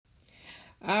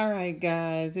All right,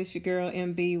 guys, it's your girl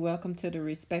MB. Welcome to the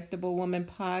Respectable Woman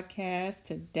Podcast.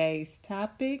 Today's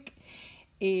topic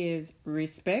is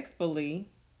respectfully,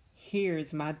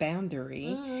 here's my boundary.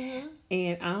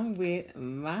 And I'm with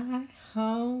my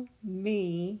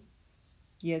homie,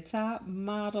 your top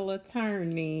model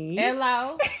attorney.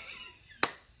 Hello.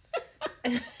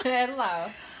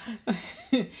 Hello.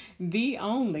 The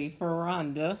only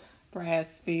Furonda,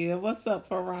 Brasfield. What's up,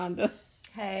 Furonda?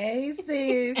 Hey,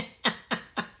 sis.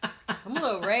 I'm a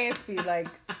little raspy, I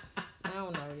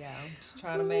don't know, y'all. Just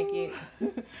trying to make it.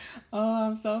 Oh,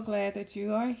 I'm so glad that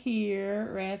you are here.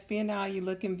 Raspy and all, you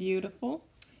looking beautiful.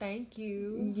 Thank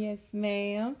you. Yes,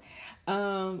 ma'am.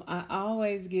 I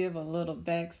always give a little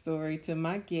backstory to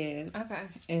my guests. Okay.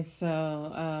 And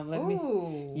so, let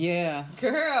me... Yeah.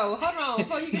 Girl, hold on.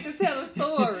 Before you get to tell a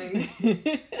story.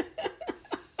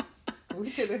 We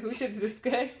should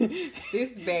discuss this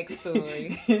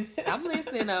backstory. I'm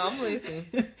listening though. I'm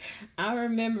listening. I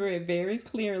remember it very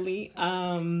clearly.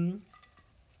 I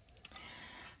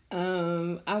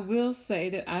will say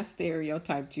that I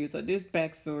stereotyped you, so this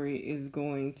backstory is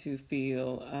going to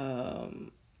feel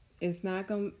it's not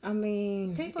going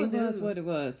to, People it do. was what it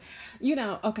was.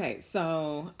 Okay,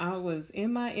 so I was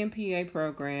in my MPA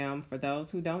program. For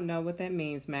those who don't know what that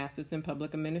means, Masters in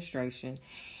Public Administration.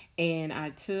 And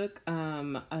I took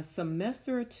a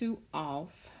semester or two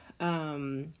off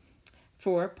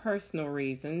for personal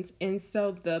reasons. And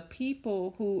so the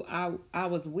people who I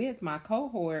was with, my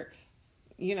cohort,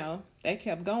 they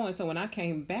kept going. So when I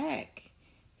came back,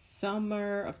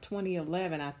 summer of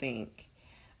 2011, I think.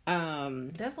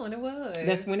 That's when it was.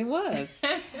 That's when it was.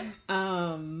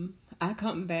 I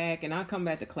come back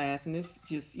to class, and it's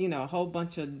just, a whole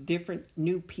bunch of different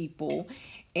new people.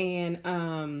 And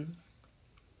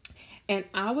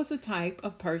I was the type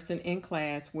of person in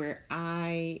class where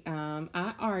I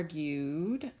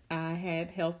argued. I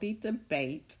had healthy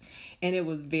debate, and it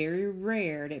was very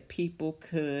rare that people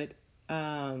could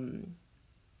come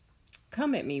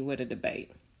at me with a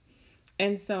debate.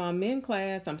 And so I'm in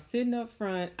class, I'm sitting up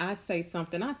front, I say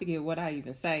something, I forget what I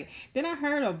even say. Then I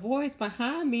heard a voice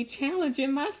behind me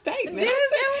challenging my statement.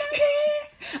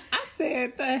 I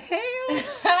said, the hell?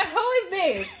 Who is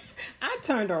this? I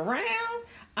turned around.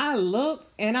 I looked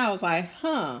and I was like,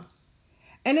 huh.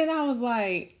 And then I was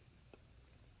like,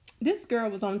 this girl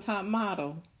was on Top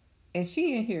Model and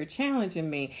she in here challenging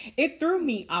me. It threw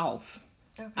me off.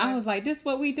 Okay. I was like, this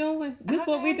what we doing? This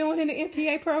what we doing in the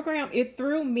MPA program? It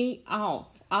threw me off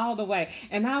all the way.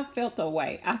 And I felt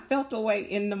away. I felt away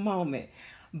in the moment.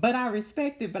 But I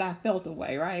respected, but I felt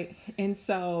away, right? And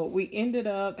so we ended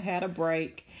up, had a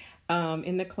break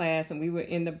in the class, and we were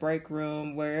in the break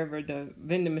room wherever the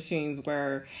vending machines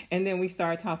were, and then we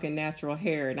started talking natural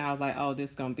hair, and I was like, oh,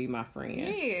 this is gonna be my friend.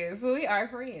 Yes, we are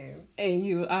friends.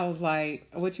 And I was like,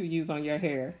 what you use on your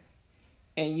hair?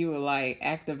 And you were like,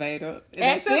 activator.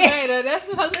 That's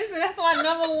my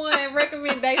number one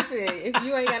recommendation. If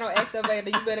you ain't got no activator,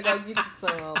 you better go get you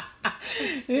some.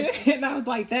 And I was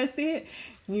like, that's it?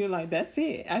 And you were like, that's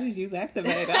it. I just use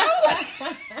activator.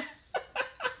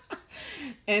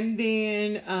 And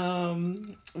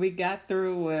then we got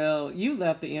through. Well, you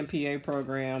left the MPA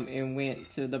program and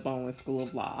went to the Bowen School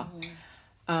of Law.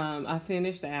 Mm-hmm. I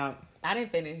finished out. I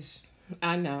didn't finish.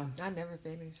 I know. I never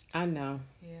finished. I know.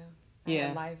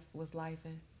 Yeah. Life was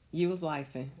lifing. You was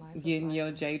lifing. Getting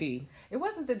your JD. It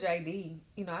wasn't the JD.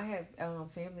 I had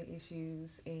family issues,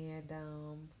 and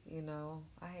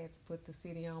I had to put the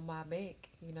city on my back.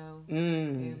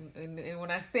 And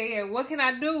when I said, what can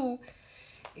I do?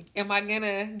 Am I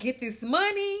gonna get this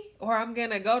money, or I'm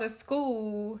gonna go to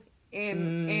school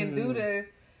and do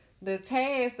the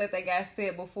task that they got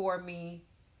set before me,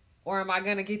 or am I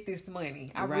gonna get this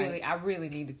money? I really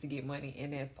needed to get money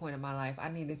in that point in my life. I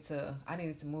needed to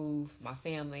move my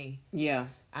family. Yeah.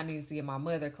 I needed to get my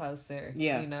mother closer.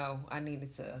 Yeah. I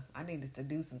needed to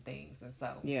do some things, and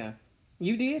so yeah,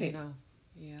 you did it.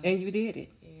 Yeah. And you did it.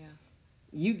 Yeah.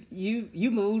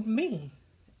 You moved me.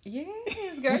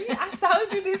 Yes, girl. I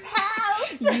sold you this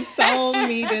house. You sold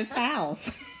me this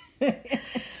house. I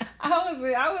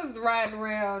was riding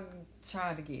around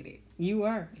trying to get it. You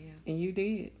were. Yeah. And you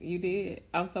did. You did.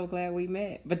 I'm so glad we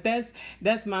met. But that's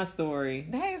my story.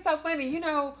 That is so funny.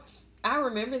 I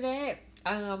remember that.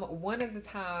 Another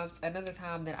time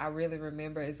that I really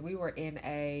remember is we were in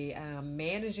a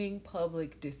managing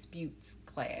public disputes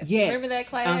class. Yes. Remember that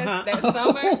class that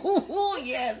summer? Oh,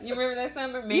 yes. You remember that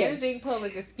summer? Managing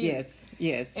public disputes.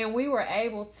 Yes. And we were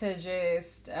able to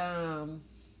just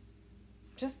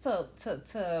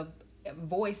to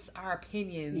voice our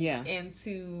opinions and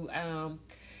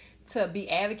to be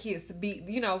advocates, to be,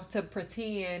 to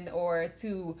pretend or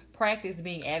to practice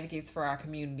being advocates for our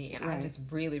community. And I just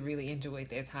really, really enjoyed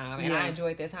that time. And I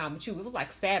enjoyed that time with you. It was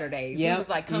like Saturdays. It was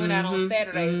like coming out on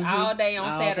Saturdays, all day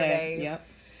on Saturdays. Day. Yep.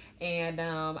 And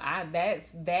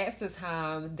that's the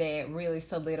time that really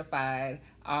solidified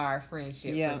our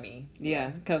friendship for me. Yeah,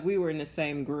 because we were in the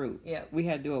same group. Yeah. We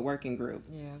had to do a working group.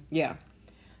 Yeah.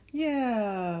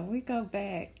 Yeah, we go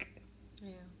back.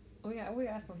 We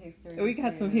got some history. We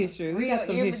got some history. Real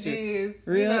images.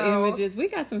 Real images. We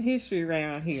got some history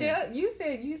around here. You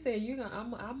said you gonna.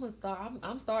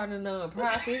 I'm starting a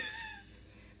nonprofit.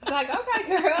 It's like, okay,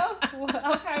 girl.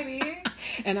 Well, okay then.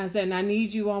 And I said, I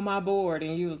need you on my board,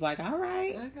 and you was like, all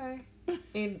right. Okay.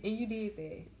 And you did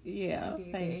that. Yeah. Thank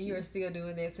you. And you're still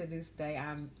doing that to this day.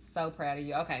 I'm so proud of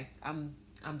you. Okay, I'm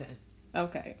done.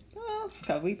 Okay. Well,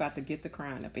 because we about to get the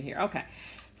crying up in here. Okay.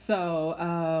 So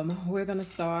we're gonna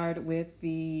start with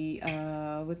the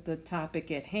topic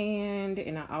at hand,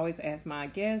 and I always ask my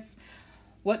guests,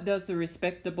 what does the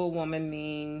respectable woman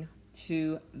mean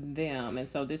to them? And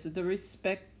so this is the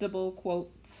Respectable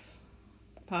Quotes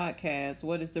podcast.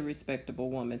 What is the respectable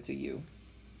woman to you?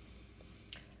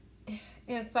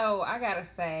 And so I gotta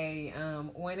say,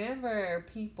 whenever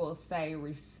people say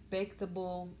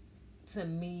respectable, to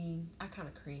me, I kind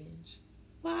of cringe.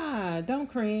 Why? Don't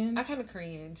cringe. I kind of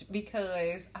cringe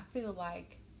because I feel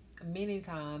like many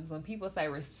times when people say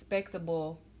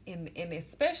respectable, and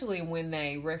especially when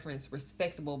they reference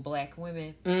respectable black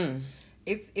women,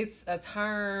 it's a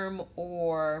term,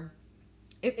 or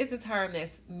it's a term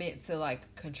that's meant to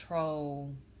like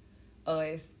control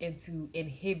us and to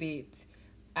inhibit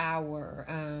our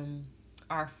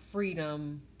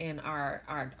freedom and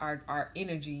our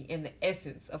energy and the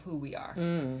essence of who we are.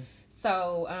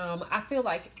 So I feel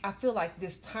like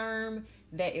this term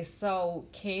that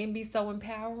can be so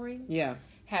empowering,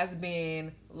 has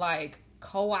been like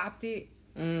co-opted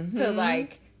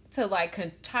to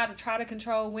try to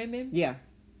control women. Yeah.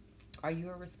 Are you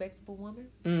a respectable woman?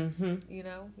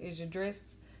 Is your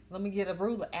dress? Let me get a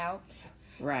ruler out.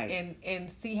 Right. And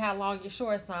see how long your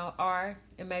shorts are,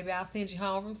 and maybe I'll send you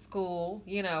home from school,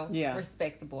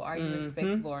 respectable. Are you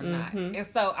respectable or not? And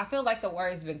so I feel like the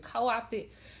word has been co-opted,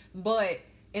 but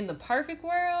in the perfect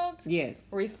world, yes,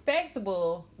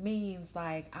 respectable means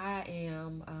like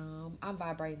I'm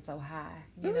vibrating so high,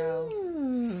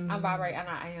 I'm vibrating, and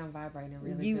I am vibrating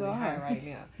really high right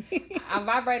now. I'm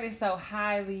vibrating so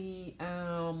highly,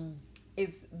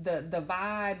 it's the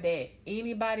vibe that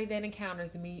anybody that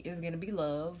encounters me is going to be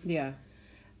love. Yeah.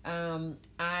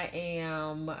 I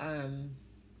am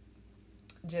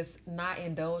just not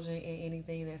indulging in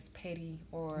anything that's petty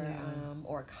or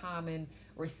common.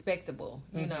 Respectable.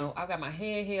 I've got my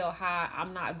head held high.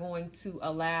 I'm not going to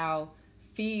allow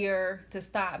fear to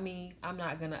stop me. I'm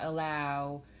not going to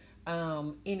allow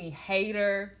any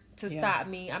hater to stop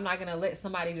me. I'm not going to let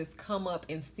somebody just come up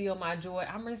and steal my joy.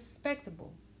 I'm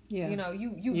respectable. Yeah.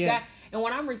 You got, and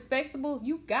when I'm respectable,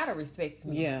 you gotta respect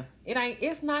me. Yeah.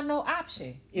 It's not no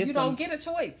option. You don't get a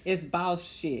choice. It's boss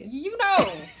shit.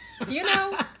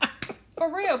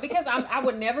 For real, because I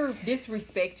would never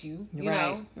disrespect you.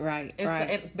 Right.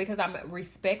 And because I'm a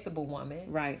respectable woman.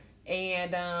 Right.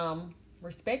 And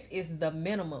respect is the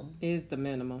minimum.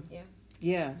 Yeah.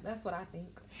 Yeah. That's what I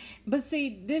think. But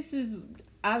see, this is,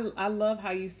 I love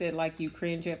how you said like you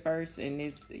cringe at first, and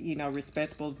it's,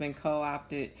 respectable's been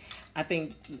co-opted. I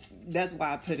think that's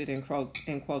why I put it in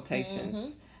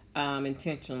quotations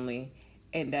intentionally,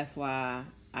 and that's why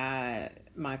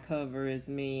my cover is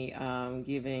me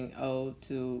giving ode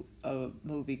to a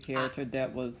movie character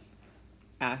that was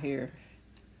out here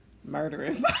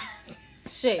murdering.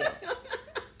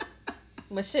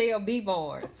 Michelle B.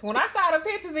 Barnes. When I saw the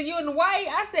pictures of you in the white,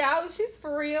 I said, oh, she's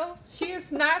for real. She is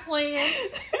not playing.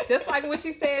 Just like when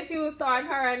she said she was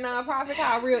starting her nonprofit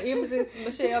called Real Images,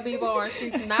 Michelle B. Barnes.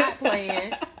 She's not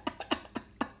playing.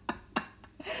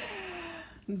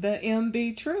 The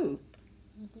MB truth.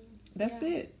 That's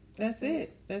it. That's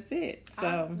it.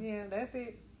 So yeah, that's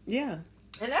it. Yeah.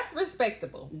 And that's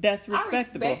respectable. That's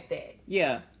respectable. I respect that.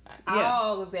 Yeah.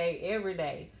 All day, every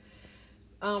day.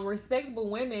 Respectable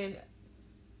women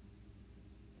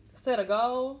set a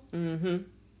goal, and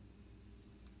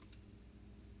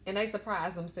they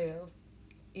surprise themselves,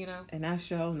 And I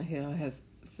sure in the hell has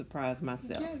surprised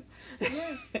myself.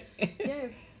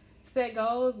 Yes. Set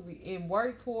goals and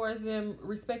work towards them.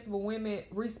 Respectable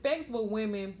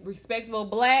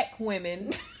black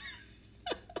women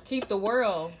keep the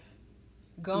world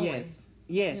going.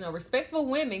 Yes. Respectable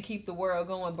women keep the world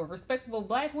going, but respectable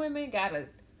black women gotta.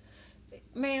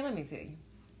 Man, let me tell you.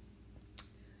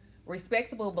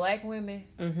 Respectable black women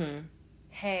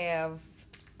have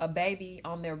a baby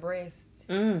on their breast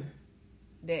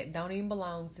that don't even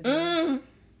belong to them.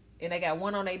 And they got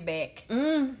one on their back.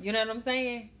 You know what I'm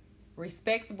saying?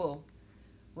 Respectable.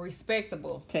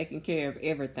 Taking care of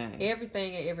everything.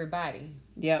 Everything and everybody.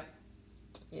 Yep.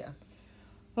 Yeah.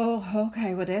 Oh,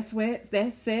 okay. Well, that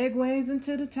segues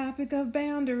into the topic of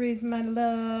boundaries, my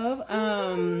love.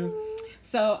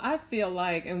 So I feel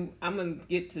like, and I'm gonna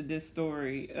get to this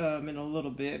story in a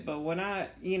little bit, but when I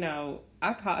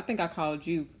think I called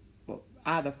you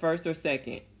either first or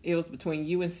second. It was between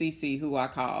you and Cece who I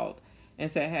called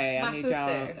and said, "Hey, I need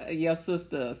y'all, your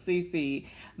sister, Cece."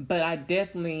 But I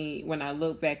definitely, when I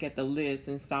look back at the list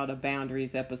and saw the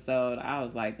boundaries episode, I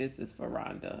was like, "This is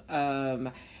Furonda."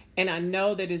 And I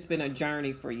know that it's been a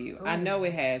journey for you. I know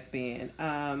it has been.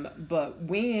 But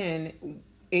when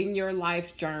in your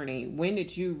life's journey, when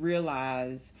did you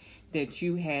realize that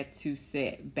you had to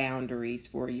set boundaries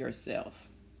for yourself?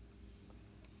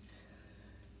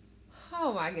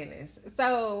 Oh my goodness.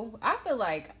 So I feel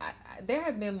like there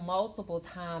have been multiple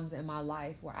times in my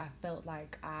life where I felt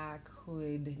like I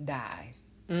could die.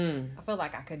 I felt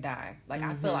like I could die. Like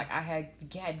I feel like I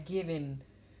had given,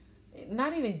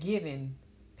 not even given,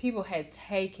 people had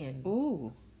taken.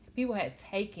 People had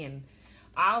taken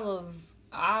all of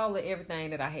everything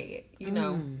that I had, you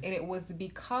know, and it was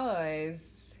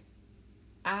because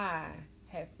I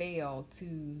had failed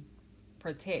to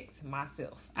protect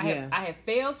myself. I had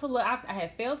failed to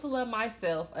love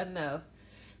myself enough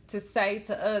to say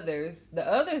to others, the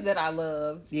others that I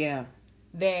loved,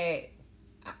 that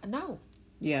no,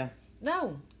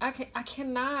 I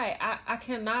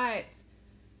cannot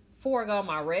forego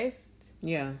my rest,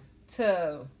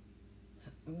 to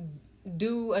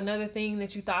do another thing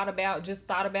that you thought about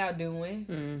doing.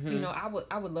 You know,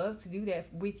 I would love to do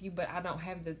that with you, but I don't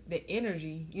have the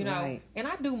energy, you know, and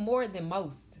I do more than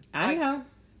most. I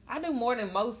do more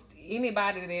than most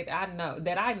anybody that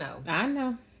I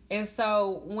know. And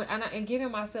so and giving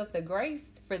myself the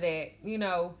grace for that, you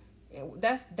know,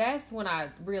 that's when I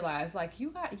realized, like,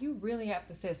 you really have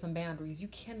to set some boundaries. You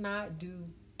cannot do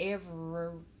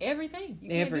everything. You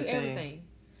can't do everything.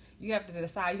 You have to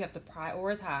decide. You have to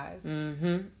prioritize.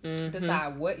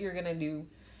 Decide what you're gonna do,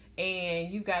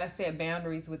 and you got to set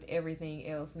boundaries with everything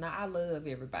else. Now, I love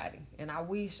everybody, and I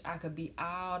wish I could be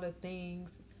all the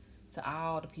things to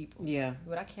all the people. Yeah,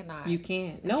 but I cannot. You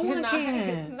can't. No one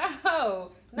can.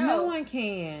 No one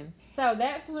can. So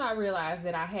that's when I realized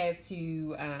that I had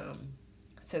to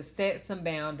set some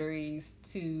boundaries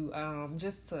to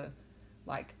just to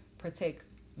like protect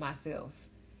myself.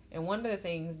 And one of the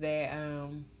things that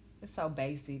it's so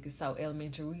basic, it's so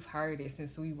elementary. We've heard it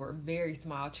since we were very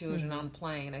small children on the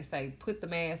plane. They say, put the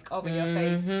mask over your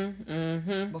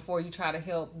face before you try to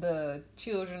help the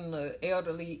children, the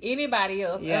elderly, anybody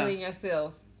else other than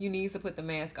yourself. You need to put the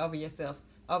mask over yourself,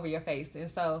 over your face.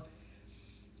 And so,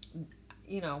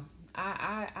 you know,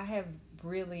 I have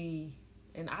really,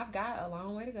 and I've got a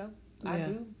long way to go. I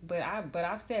do, but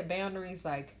I've set boundaries.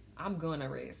 Like, I'm gonna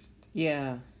rest.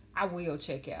 Yeah, I will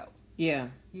check out. Yeah.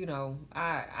 You know,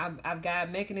 I've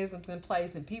got mechanisms in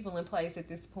place and people in place at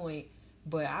this point,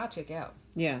 but I'll check out.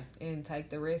 Yeah. And take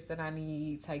the rest that I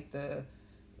need, take the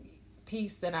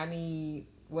peace that I need,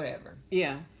 whatever.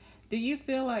 Yeah. Do you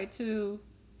feel like, too,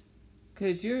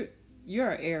 because you're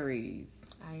Aries.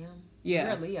 I am. Yeah.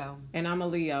 You're a Leo. And I'm a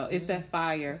Leo. It's that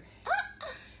fire.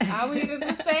 All we need is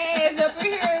a Sag up in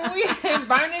here and we can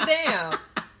burn it down.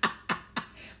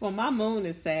 Well, my moon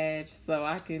is Sag,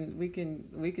 so we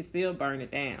can still burn it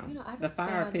down. You know, the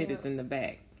fire pit is in the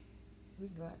back. We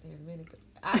can go out there in a minute. But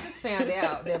I just found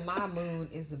out that my moon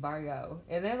is Virgo,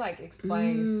 and that like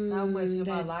explains so much of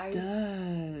my life.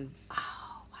 Does.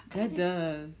 Oh my goodness. That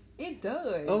does. It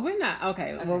does. Well, we're not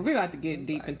okay. Well, we're about to get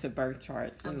deep into birth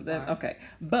charts. Okay,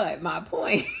 but my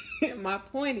point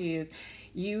is,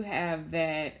 you have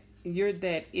that. You're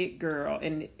that it girl,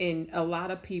 and a lot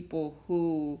of people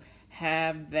who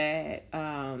have that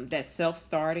that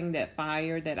self-starting, that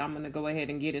fire, that I'm going to go ahead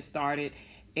and get it started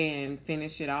and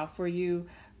finish it off for you.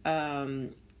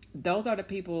 Those are the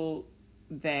people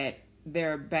that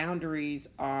their boundaries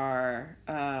are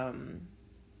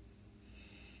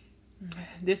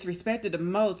disrespected the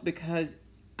most, because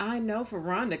I know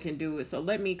Furonda can do it, so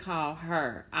let me call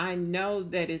her. I know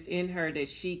that it's in her that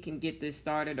she can get this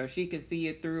started, or she can see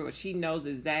it through, or she knows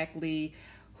exactly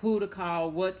who to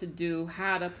call, what to do,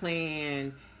 how to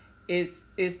plan.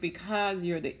 It's because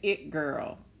you're the it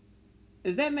girl.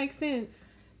 Does that make sense?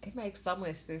 It makes so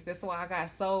much sense. That's why I got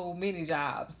so many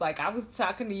jobs. Like, I was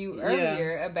talking to you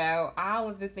earlier about all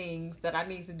of the things that I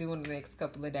need to do in the next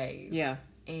couple of days. Yeah.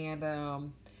 And,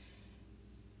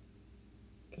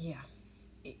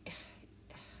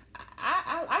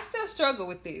 I still struggle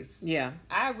with this. Yeah.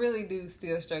 I really do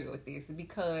still struggle with this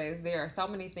because there are so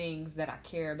many things that I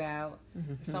care about,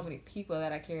 so many people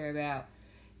that I care about,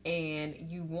 and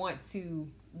you want to,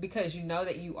 because you know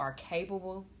that you are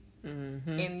capable,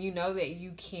 and you know that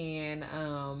you can,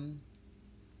 and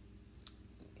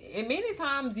many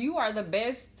times you are the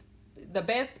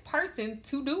best person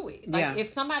to do it. Like,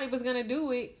 if somebody was going to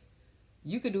do it,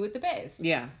 you could do it the best.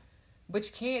 Yeah. But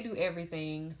you can't do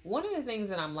everything. One of the things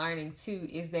that I'm learning, too,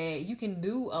 is that you can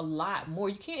do a lot more.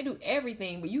 You can't do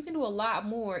everything, but you can do a lot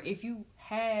more if you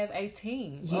have a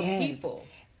team of people.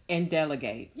 And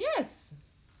delegate. Yes.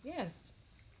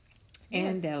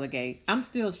 And delegate. I'm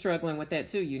still struggling with that,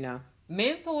 too, you know.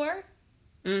 Mentor.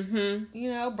 You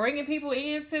know, bringing people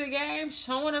into the game,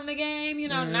 showing them the game, you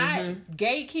know, not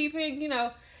gatekeeping, you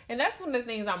know. And that's one of the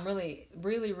things I'm really,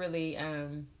 really, really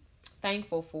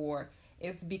thankful for.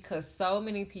 It's because so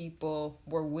many people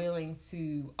were willing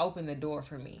to open the door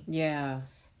for me. Yeah.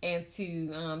 And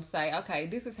to say, okay,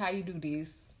 this is how you do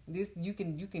this. This you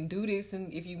can do this,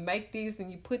 and if you make this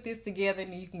and you put this together,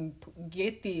 and you can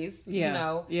get this, you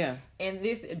know. Yeah. And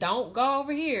this, don't go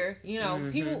over here. You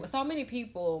know, people. So many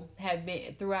people have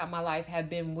been throughout my life have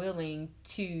been willing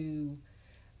to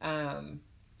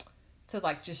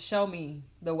like just show me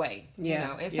the way, you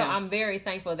know. And so I'm very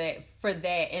thankful for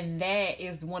that, and that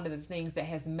is one of the things that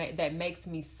that makes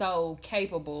me so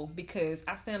capable, because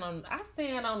I stand on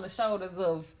the shoulders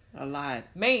of a lot,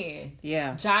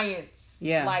 giants,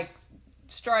 like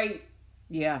straight,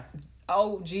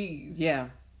 OGs,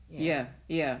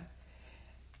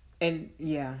 and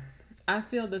I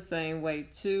feel the same way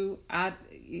too.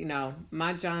 You know,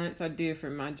 my giants are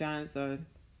different. My giants are,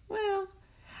 well,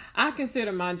 I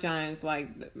consider my giants like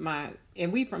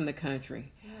and we from the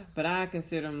country, but I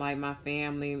consider them like my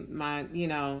family, you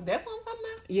know. That's what I'm talking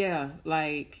about. Yeah,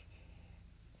 like,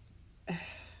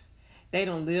 they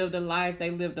don't live the life.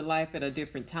 They lived the life at a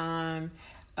different time,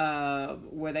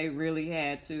 where they really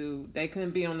they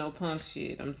couldn't be on no punk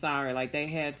shit. I'm sorry. Like, they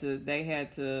had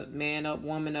to man up,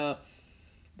 woman up.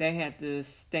 They had to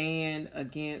stand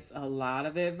against a lot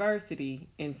of adversity.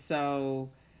 And so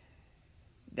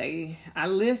I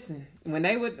listened when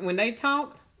they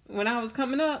talked when I was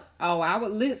coming up. Oh, I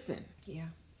would listen. Yeah,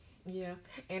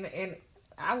 and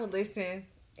I would listen,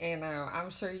 and I'm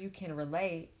sure you can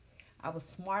relate. I was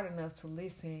smart enough to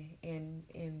listen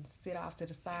and sit off to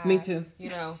the side. Me too. You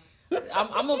know,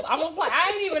 I'm gonna play.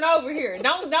 I ain't even over here.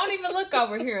 Don't even look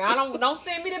over here. Don't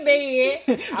send me to bed.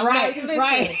 I'm not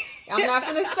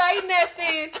gonna say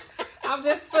nothing. I'm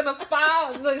just finna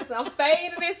fall. Listen, I'm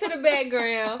fading into the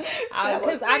background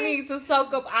because I need to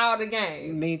soak up all the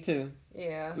game. Me too.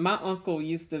 Yeah. My uncle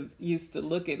used to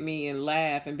look at me and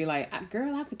laugh and be like,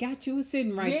 "Girl, I forgot you were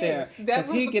sitting right there." That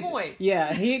was the point.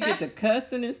 He'd get to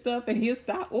cussing and stuff, and he'll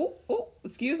stop. Oh,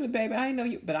 excuse me, baby, I didn't know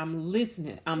you, but I'm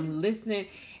listening.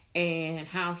 And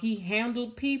how he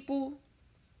handled people,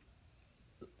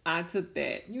 I took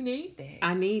that. You need that.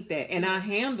 I need that. And I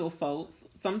handle folks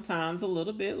sometimes a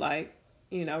little bit like,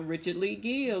 you know, Richard Lee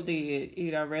Gill did.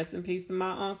 You know, rest in peace to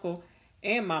my uncle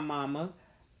and my mama.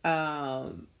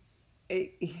 And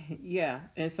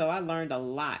so I learned a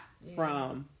lot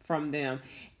from them.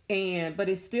 But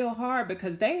it's still hard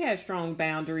because they had strong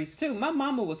boundaries too. My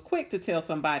mama was quick to tell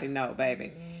somebody no,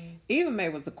 baby. Eva Mae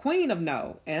was the queen of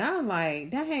no. And I'm like,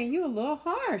 dang, you a little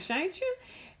harsh, ain't you?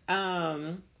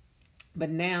 But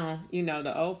now, you know,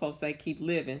 the old folks say keep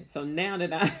living. So now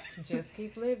that I just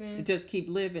keep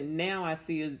living. Now I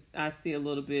see a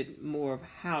little bit more of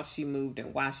how she moved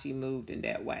and why she moved in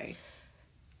that way.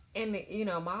 And you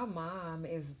know, my mom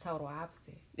is the total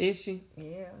opposite. Is she?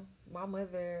 Yeah, my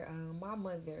mother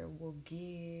will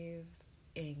give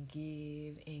and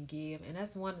give and give, and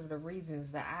that's one of the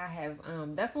reasons that I have.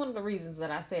 That's one of the reasons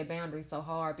that I said boundaries so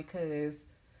hard, because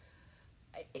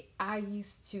I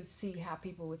used to see how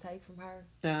people would take from her.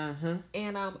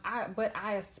 And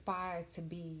I aspire to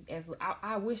be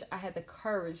I wish I had the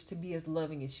courage to be as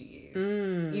loving as she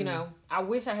is. You know, I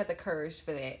wish I had the courage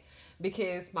for that,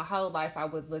 because my whole life I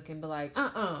would look and be like,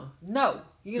 no,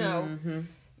 you know,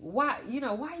 why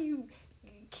you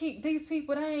keep these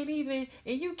people that ain't even,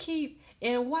 and you keep,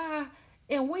 and why,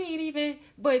 and we ain't even,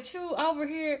 but you over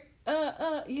here,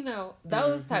 you know,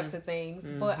 those types of things.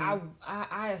 But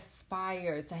I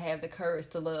aspire to have the courage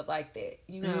to love like that,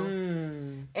 you know.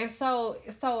 And so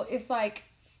it's like,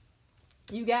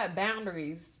 you got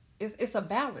boundaries. It's a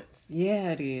balance.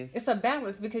 Yeah, it is. It's a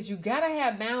balance, because you gotta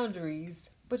have boundaries,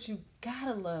 but you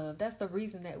gotta love. That's the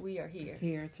reason that we are here.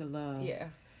 Here to love. Yeah.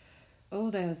 Oh,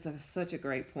 that's such a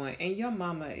great point. And your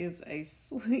mama is a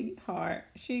sweetheart.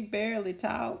 She barely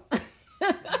talks.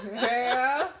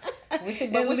 Yeah. At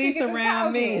least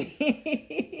around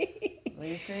me.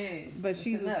 Listen, but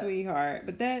she's a sweetheart.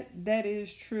 But that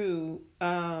is true.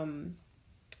 And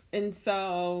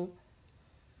so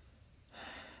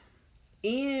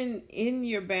in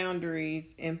your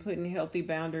boundaries and putting healthy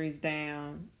boundaries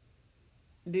down,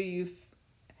 do you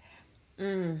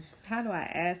how do I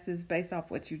ask this based off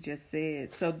what you just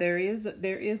said? So there is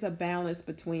a balance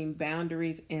between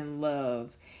boundaries and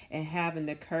love, and having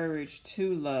the courage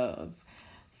to love.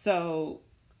 So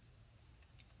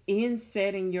in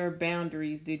setting your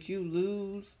boundaries, did you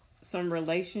lose some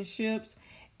relationships?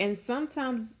 And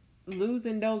sometimes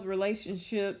losing those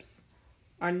relationships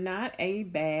are not a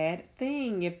bad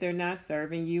thing if they're not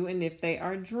serving you and if they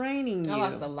are draining you. I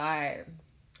lost a lot.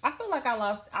 I feel like I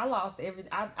lost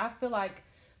everything. I feel like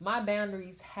my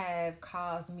boundaries have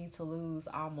caused me to lose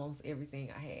almost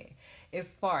everything I had as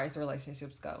far as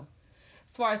relationships go.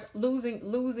 As far as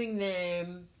losing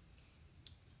them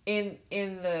in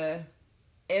the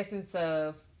essence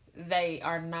of they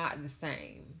are not the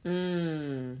same.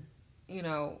 You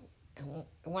know,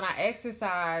 when I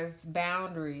exercise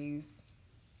boundaries,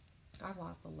 I've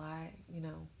lost a lot, you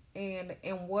know. And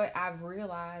what I've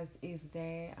realized is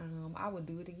that I would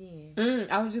do it again.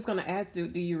 I was just gonna ask, do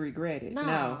you regret it?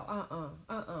 No.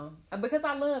 Because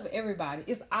I love everybody.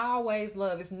 It's always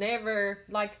love. It's never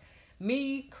like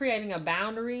me creating a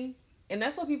boundary, and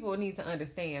that's what people need to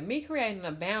understand. Me creating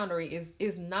a boundary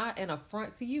is not an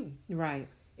affront to you. Right.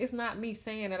 It's not me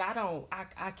saying that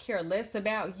I care less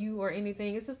about you or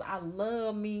anything. It's just I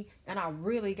love me, and I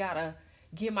really gotta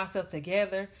get myself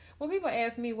together. When people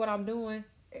ask me what I'm doing,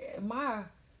 my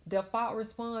default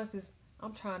response is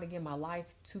I'm trying to get my life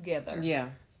together. Yeah.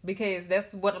 Because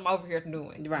that's what I'm over here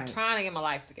doing. Right. I'm trying to get my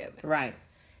life together. Right.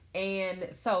 And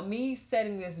so me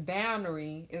setting this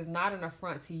boundary is not an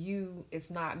affront to you. It's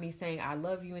not me saying I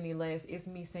love you any less. It's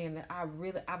me saying that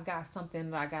I've got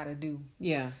something that I got to do.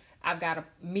 Yeah. I've got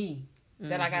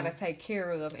that I got to take care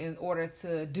of in order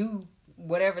to do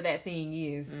whatever that thing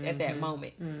is at that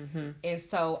moment. And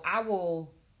so I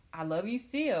love you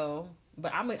still,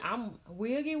 but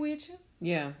we'll get with you.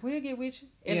 Yeah. We'll get with you.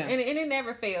 And it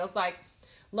never fails. Like,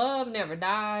 love never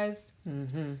dies.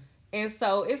 And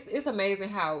so it's amazing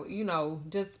how, you know,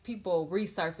 just people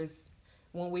resurface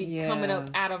when we coming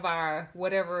up out of our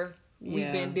whatever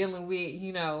we've been dealing with,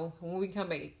 you know, when we come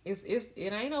back. It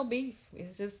ain't no beef.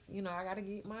 It's just, you know, I got to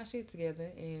get my shit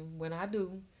together. And when I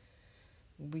do,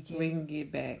 we can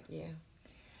get back. Yeah.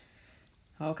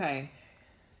 Okay.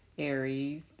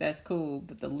 Aries, that's cool.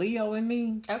 But the Leo in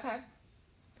me. Okay.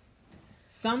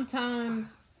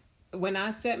 Sometimes when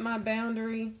I set my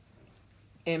boundary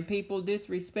and people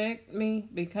disrespect me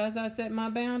because I set my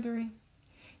boundary,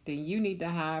 then you need to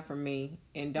hide from me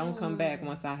and don't come back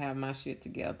once I have my shit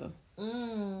together.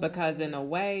 Because in a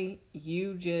way,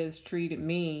 you just treated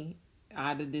me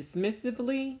either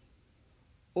dismissively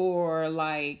or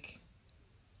like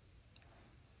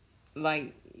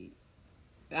I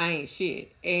ain't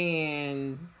shit.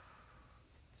 And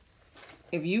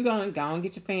if you gonna go and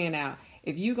get your fan out,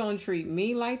 if you gonna treat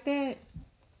me like that,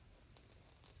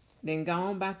 then go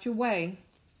on about your way.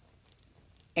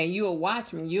 And you'll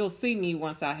watch me. You'll see me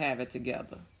once I have it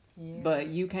together. Yeah. But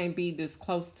you can't be this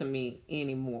close to me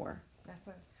anymore.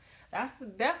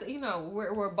 That's you know,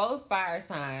 we're both fire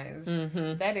signs.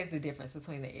 That is the difference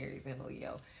between the Aries and the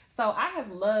Leo. So I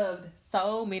have loved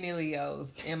so many Leos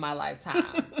in my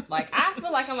lifetime. Like, I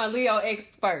feel like I'm a Leo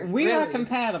expert. We are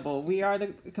compatible. We are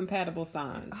the compatible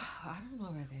signs. I don't know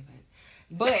about that,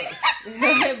 but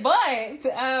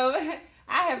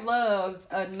I have loved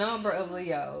a number of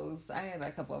Leos. I had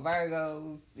a couple of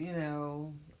Virgos, you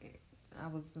know. I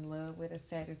was in love with a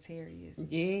Sagittarius.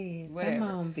 Yes, whatever. Come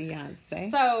on, Beyonce.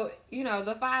 So, you know,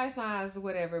 the fire signs,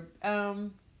 whatever.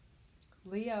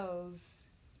 Leos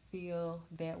feel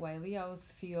that way. Leos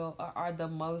are the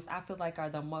most, I feel like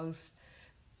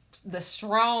the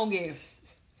strongest.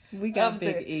 We got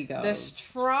big egos. The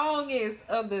strongest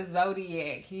of the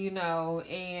zodiac, you know.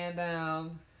 And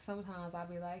sometimes I'll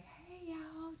be like, hey,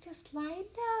 y'all, just lighten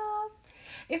up.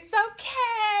 It's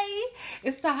okay.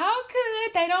 It's all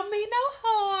good. They don't mean no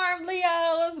harm,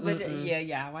 Leos. But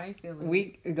yeah, I ain't feeling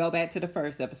We go back to the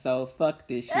first episode. Fuck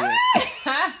this shit.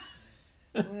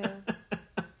 Well,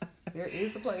 there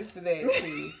is a place for that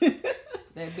too.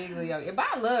 That big Leo. But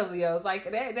I love Leos. Like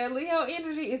that Leo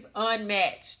energy is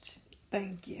unmatched.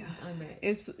 Thank you.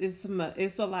 It's unmatched.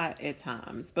 It's a lot at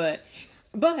times, but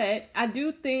I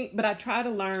do think. But I try to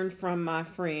learn from my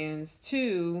friends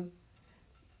too,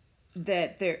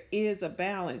 that there is a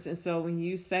balance. And so when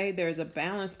you say there's a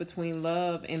balance between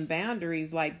love and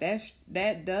boundaries, like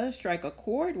that does strike a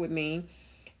chord with me.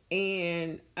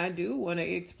 And I do want to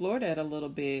explore that a little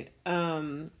bit.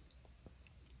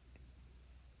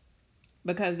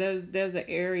 Because there's an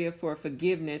area for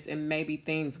forgiveness, and maybe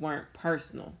things weren't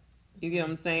personal. You get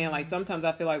what I'm saying? Like, sometimes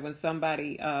I feel like when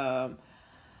somebody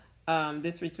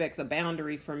disrespects a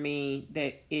boundary for me,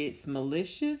 that it's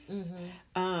malicious,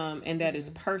 and that is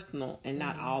personal, and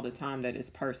not all the time that it's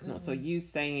personal. So you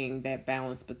saying that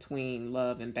balance between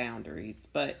love and boundaries,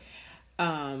 but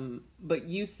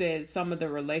you said some of the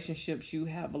relationships you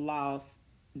have lost,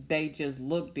 they just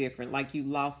look different. Like, you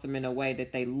lost them in a way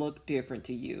that they look different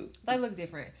to you. They look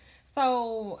different.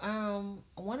 So,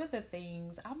 one of the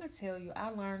things I'm gonna tell you, I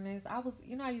learned this. I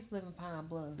used to live in Pine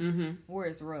Bluff, where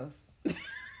it's rough.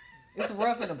 It's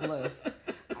rough in the bluff.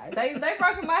 They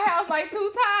broke in my house like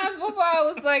 2 times before I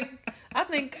was like, I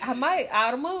think I might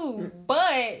out of move.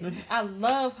 But I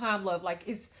love Pine Bluff. Like,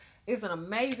 it's an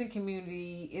amazing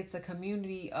community. It's a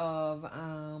community of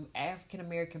African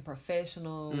American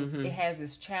professionals. It has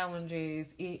its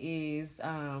challenges. It is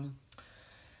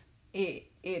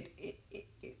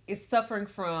it's suffering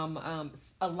from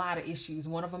a lot of issues.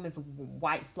 One of them is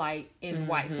white flight and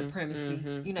white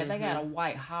supremacy. They got a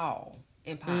white hall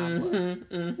in Pine Bluff.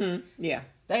 Yeah,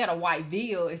 they got a white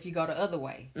veil if you go the other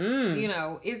way.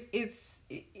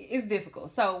 It's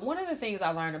difficult. So one of the things I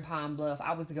learned in Pine Bluff,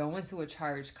 I was going to a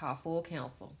church called Full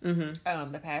Council.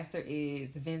 The pastor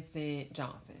is Vincent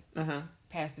Johnson,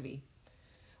 Pastor V.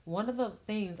 One of the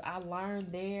things I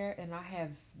learned there, and I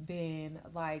have been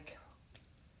like,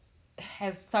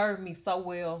 has served me so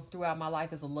well throughout my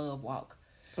life, is a love walk.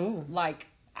 Ooh. Like,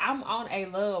 I'm on a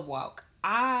love walk.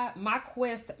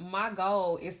 My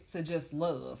goal is to just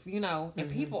love, and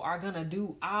people are gonna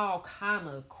do all kind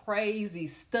of crazy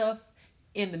stuff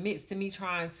in the midst of me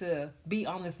trying to be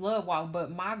on this love walk.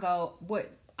 But my goal, what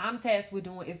I'm tasked with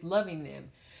doing, is loving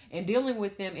them and dealing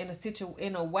with them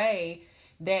in a way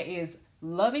that is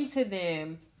loving to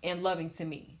them and loving to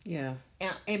me. Yeah.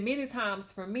 And many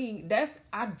times for me,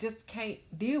 I just can't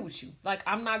deal with you. Like,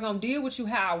 I'm not gonna deal with you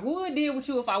how I would deal with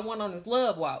you if I went on this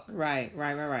love walk. Right.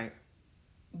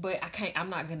 But I can't. I'm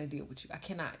not gonna deal with you. I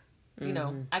cannot.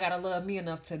 I gotta love me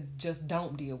enough to just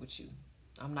don't deal with you.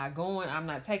 I'm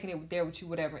not taking it there with you,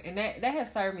 whatever. And that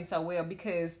has served me so well,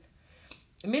 because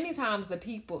many times the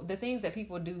things that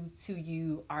people do to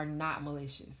you are not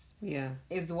malicious. Yeah.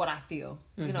 Is what I feel.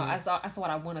 That's what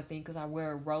I want to think, because I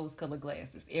wear rose-colored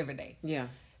glasses every day. Yeah.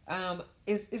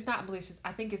 It's not malicious.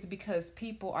 I think it's because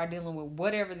people are dealing with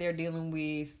whatever they're dealing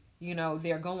with.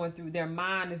 They're going through, their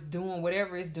mind is doing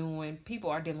whatever it's doing. People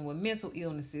are dealing with mental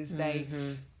illnesses.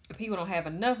 People don't have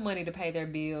enough money to pay their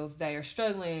bills. They are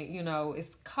struggling.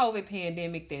 It's COVID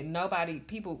pandemic that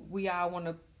we all want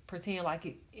to pretend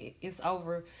like it's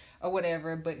over or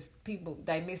whatever, but people,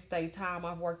 they miss their time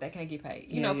off work, they can't get paid.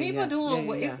 People doing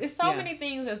it's so many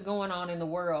things that's going on in the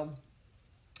world.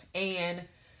 And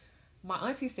my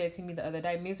auntie said to me the other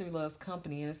day, misery loves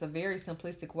company. And it's a very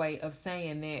simplistic way of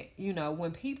saying that,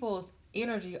 when people's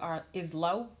energy is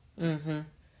low,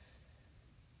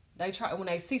 they try, when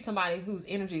they see somebody whose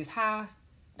energy is high,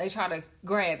 they try to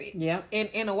grab it. Yeah. And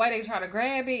in a way they try to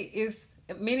grab it is,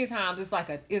 many times it's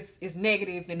like it's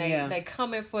negative, and they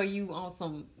coming for you on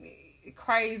some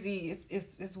crazy,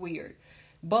 it's weird.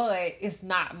 But it's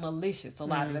not malicious a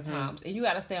lot of the times. And you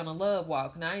got to stay on a love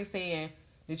walk. Now, I ain't saying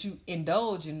that you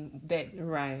indulge in that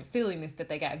silliness that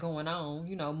they got going on,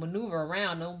 maneuver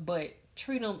around them, but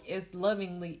treat them as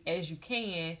lovingly as you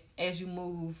can as you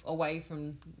move away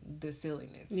from the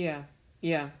silliness. Yeah.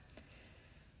 Yeah.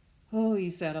 Oh, you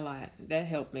said a lot. That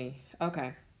helped me.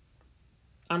 Okay.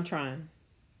 I'm trying.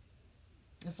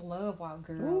 It's a love walk,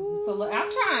 girl.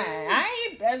 I'm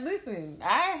trying. Listen,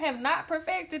 I have not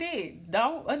perfected it.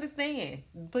 Don't understand.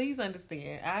 Please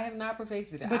understand. I have not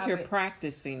perfected it. But you're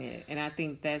practicing it. And I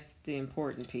think that's the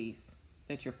important piece,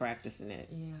 that you're practicing it.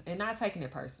 Yeah. And not taking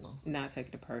it personal.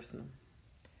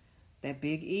 That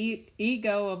big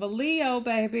ego of a Leo,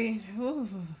 baby. Ooh,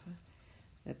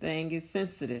 that thing is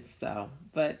sensitive.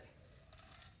 But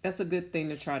that's a good thing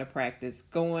to try to practice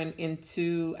going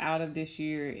out of this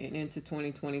year and into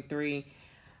 2023.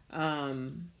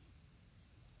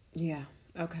 Yeah.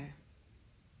 Okay.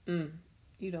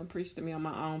 You don't preach to me on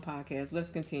my own podcast.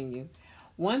 Let's continue.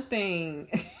 One thing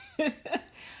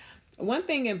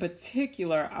in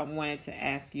particular I wanted to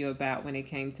ask you about when it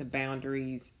came to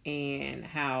boundaries and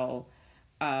how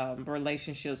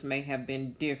relationships may have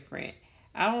been different.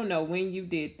 I don't know when you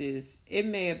did this. It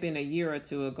may have been a year or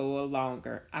two ago or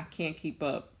longer. I can't keep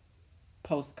up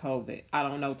post-COVID. I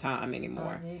don't know time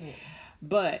anymore.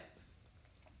 But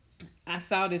I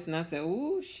saw this and I said,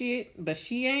 "Ooh, shit!" But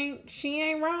she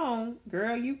ain't wrong,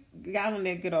 girl. You got on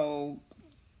that good old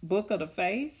book of the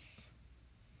face,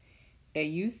 and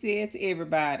you said to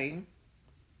everybody,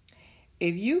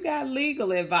 if you got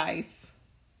legal advice,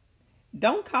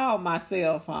 don't call my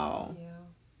cell phone. Yeah,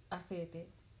 I said that.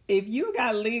 If you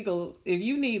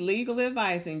need legal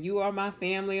advice and you are my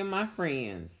family and my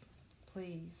friends,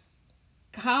 please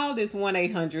call this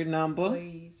 1-800 number.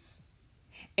 Please.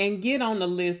 And get on the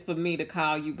list for me to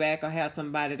call you back or have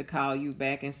somebody to call you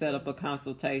back and set up a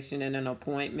consultation and an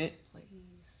appointment. Please.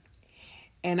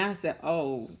 And I said,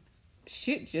 oh,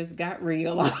 shit just got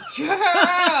real. Girl.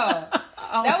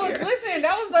 That was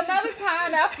another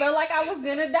time that I felt like I was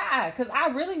gonna die. Because I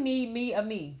really need me a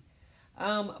me.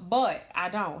 But I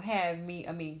don't have me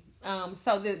a me.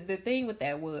 So the thing with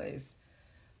that was,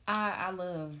 I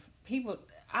love people.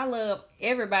 I love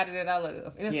everybody that I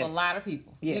love. And it's a lot of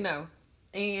people, you know.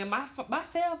 And my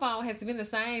cell phone has been the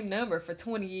same number for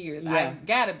 20 years. Yeah. I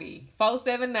gotta be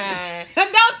 479.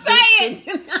 Don't say it.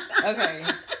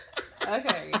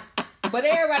 Okay. But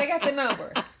everybody got the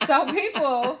number, so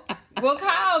people will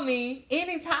call me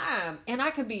anytime, and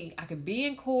I could be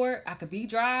in court, I could be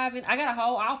driving. I got a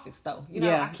whole office though, you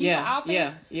know. I keep an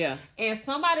office. Yeah. And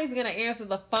somebody's gonna answer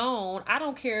the phone. I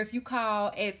don't care if you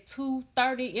call at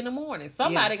 2:30 in the morning.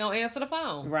 Somebody gonna answer the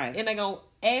phone, right? And they're gonna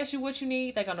ask you what you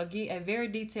need. They're gonna get a very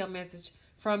detailed message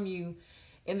from you,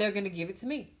 and they're gonna give it to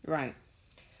me, right?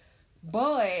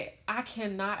 But I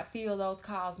cannot feel those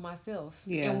calls myself.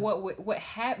 Yeah. And what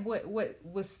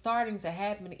was starting to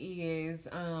happen is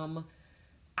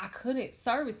I couldn't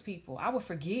service people. I would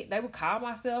forget. They would call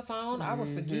my cell phone. I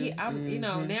would forget. Now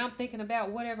I'm thinking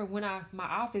about whatever when my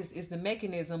office is the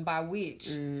mechanism by which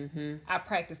I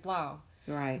practice law.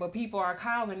 Right. But people are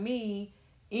calling me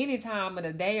any time of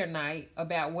the day or night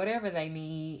about whatever they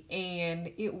need,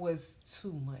 and it was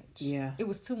too much. Yeah. It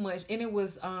was too much, and it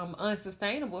was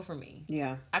unsustainable for me.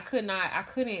 Yeah. I couldn't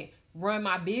run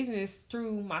my business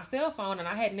through my cell phone, and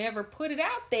I had never put it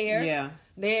out there. Yeah.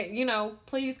 That,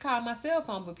 please call my cell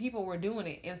phone, but people were doing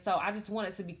it. And so I just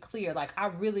wanted to be clear, like, I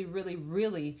really, really,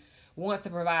 really want to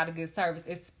provide a good service,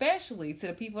 especially to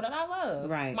the people that I love.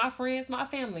 Right. My friends, my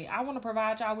family. I want to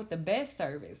provide y'all with the best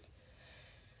service.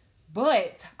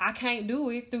 But I can't do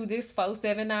it through this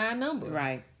 479 number.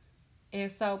 Right.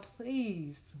 And so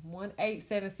please,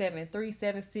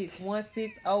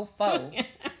 1-877-376-1604.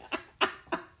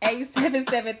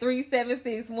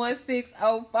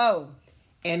 877-376-1604.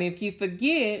 And if you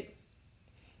forget,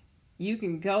 you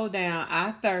can go down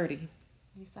I-30.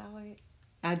 You saw it?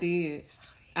 I did.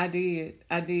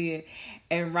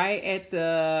 And right at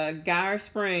the Geyer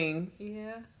Springs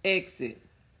exit,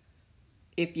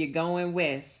 if you're going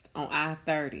west on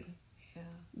I-30,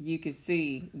 you can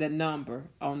see the number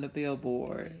on the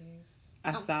billboard. Yes.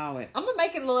 I saw it. I'm gonna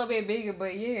make it a little bit bigger,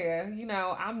 but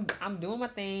I'm doing my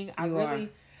thing. I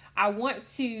want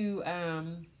to.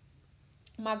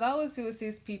 My goal is to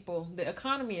assist people. The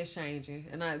economy is changing,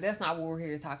 and that's not what we're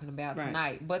here talking about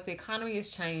tonight. But the economy is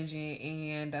changing,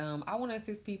 and I want to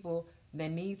assist people that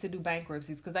need to do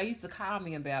bankruptcies, because they used to call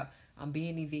me about, I'm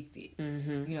being evicted.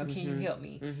 Can you help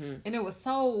me? And it was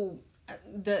so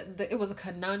it was a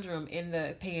conundrum in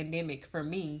the pandemic for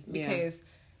me, because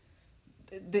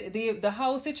the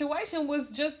whole situation was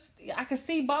just, I could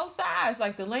see both sides.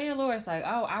 Like, the landlord's like,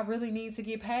 oh, I really need to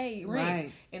get paid rent.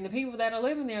 Right. And the people that are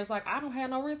living there is like, I don't have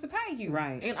no rent to pay you.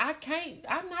 Right. And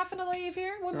I'm not finna leave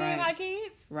here with me and my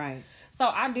kids. Right. So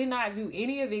I did not do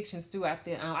any evictions throughout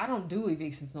I don't do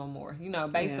evictions no more,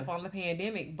 based upon the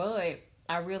pandemic. But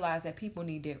I realized that people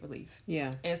need debt relief.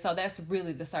 Yeah. And so that's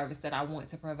really the service that I want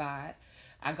to provide.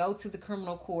 I go to the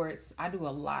criminal courts. I do a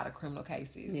lot of criminal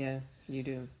cases. Yeah, you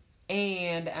do.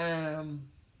 And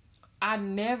I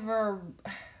never,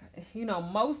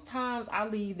 most times I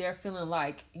leave there feeling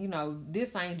like,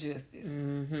 this ain't justice.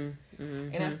 And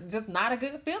that's just not a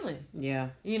good feeling.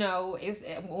 Yeah. It's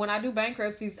when I do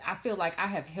bankruptcies, I feel like I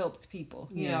have helped people.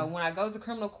 When I go to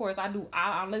criminal courts, I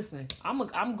listen.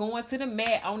 I'm going to the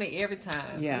mat on it every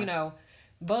time. Yeah.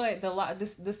 But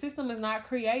the system is not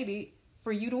created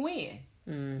for you to win.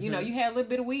 You had a little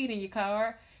bit of weed in your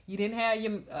car. You didn't have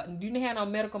no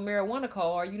medical marijuana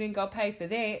card. You didn't go pay for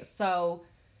that. So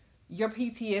your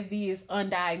PTSD is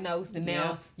undiagnosed, and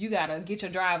now you gotta get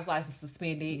your driver's license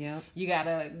suspended. Yep. You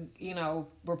gotta,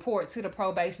 report to the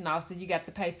probation officer. You got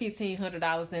to pay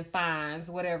 $1,500 in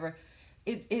fines, whatever.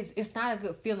 It's not a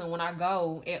good feeling when I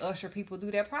go and usher people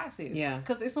through that process. Yeah,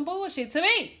 because it's some bullshit to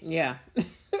me. Yeah.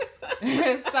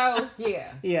 So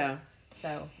yeah. Yeah.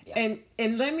 So yeah.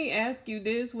 And let me ask you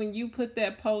this: when you put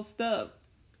that post up,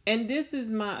 and this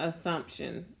is my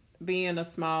assumption, being a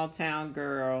small town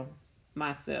girl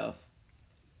myself,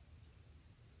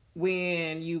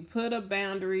 when you put a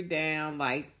boundary down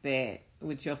like that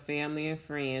with your family and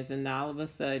friends, and all of a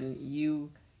sudden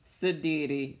you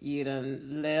sedity, you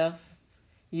done left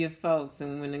your folks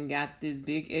and went and got this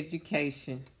big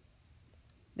education.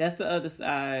 That's the other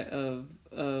side of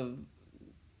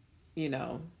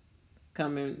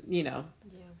coming, Yeah.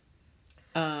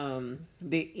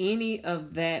 Did any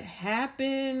of that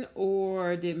happen,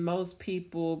 or did most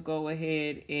people go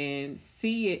ahead and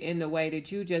see it in the way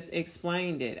that you just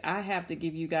explained it? I have to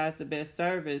give you guys the best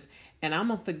service, and I'm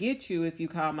gonna forget you if you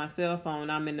call my cell phone.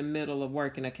 I'm in the middle of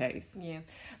working a case. Yeah,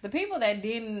 the people that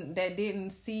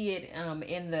didn't see it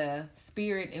in the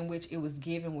spirit in which it was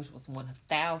given, which was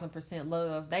 1,000%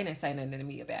 love, they didn't say nothing to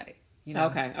me about it.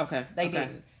 Okay. They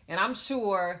didn't, and I'm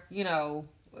sure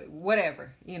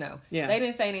whatever, Yeah. They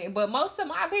didn't say anything. But most of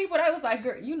my people, they was like,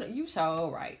 girl, you sure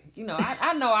all right.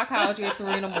 I know I called you at 3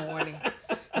 a.m.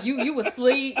 You was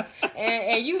asleep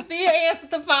and you still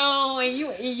answered the phone and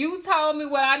you told me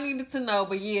what I needed to know.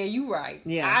 But yeah, you right.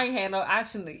 Yeah. I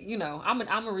shouldn't, I'm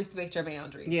gonna respect your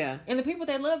boundaries. Yeah. And the people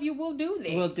that love you will do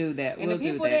that. We'll do that. And the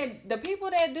people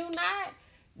that do not,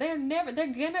 they're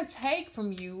gonna take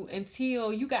from you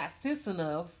until you got sense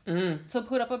enough to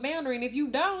put up a boundary. And if you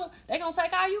don't, they're gonna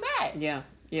take all you got.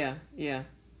 Yeah.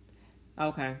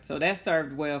 Okay, so that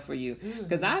served well for you,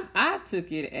 because I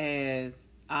took it as,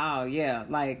 oh yeah,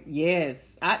 like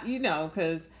yes,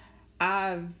 because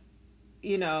I've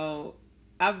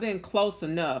been close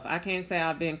enough. I can't say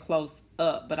I've been close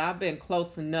up, but I've been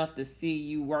close enough to see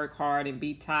you work hard and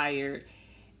be tired.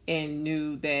 And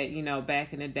knew that,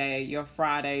 back in the day, your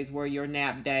Fridays were your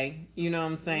nap day. You know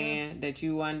what I'm saying? Yeah. That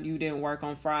you didn't work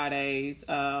on Fridays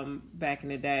back in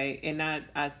the day. And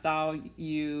I saw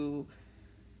you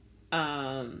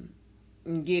getting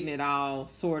it all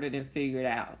sorted and figured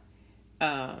out.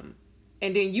 And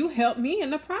then you helped me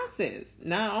in the process.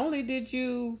 Not only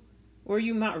were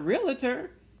you my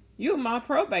realtor, you were my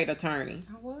probate attorney.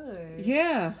 I was.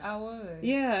 Yeah. I was.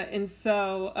 Yeah. And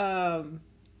so...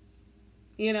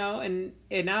 and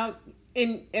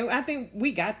I think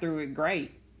we got through it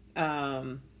great.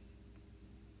 Because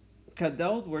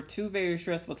those were 2 very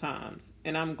stressful times.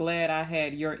 And I'm glad I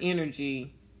had your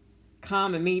energy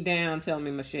calming me down, telling me,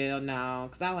 Michelle, no.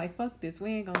 Because I was like, fuck this. We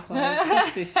ain't going to close.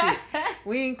 Fuck this shit.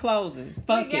 We ain't closing.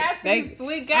 Fuck it.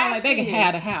 We got they can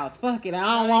have the house. Fuck it.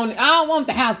 I don't want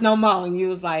the house no more. And you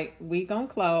was like, we going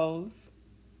to close.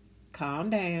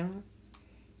 Calm down.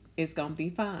 It's gonna be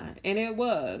fine. And it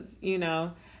was,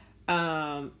 and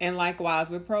likewise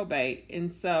with probate.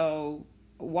 And so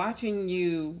watching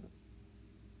you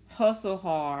hustle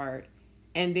hard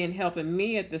and then helping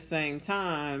me at the same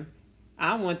time,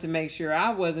 I wanted to make sure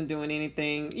I wasn't doing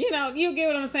anything, you get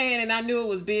what I'm saying? And I knew it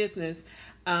was business.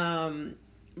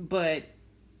 But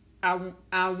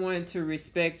I wanted to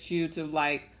respect you to,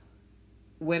 like,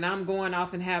 when I'm going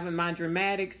off and having my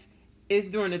dramatics, it's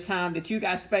during the time that you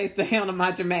got space to handle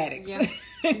my dramatics. Yeah.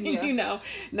 Yeah.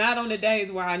 Not on the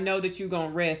days where I know that you're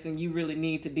going to rest and you really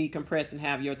need to decompress and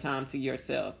have your time to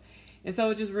yourself. And so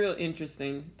it's just real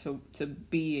interesting to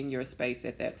be in your space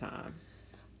at that time.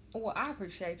 Well, I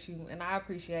appreciate you, and I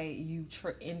appreciate you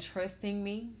entrusting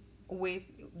me with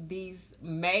these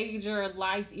major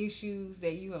life issues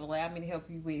that you have allowed me to help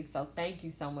you with. So thank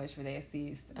you so much for that,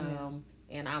 sis. Yeah.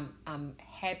 And I'm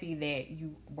happy that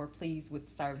you were pleased with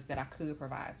the service that I could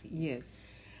provide to you. Yes.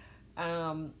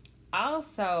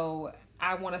 Also,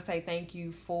 I want to say thank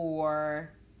you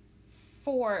for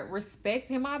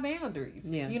respecting my boundaries.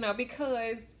 Yeah.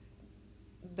 Because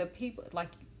the people, like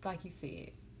you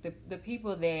said, the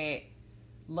people that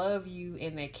love you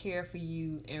and that care for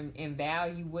you and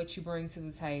value what you bring to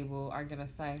the table are gonna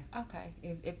say, okay,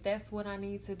 if that's what I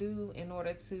need to do in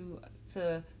order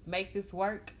to make this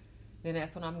work, then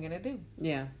that's what I'm gonna do.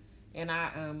 Yeah. And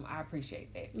I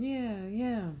appreciate that.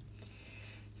 Yeah.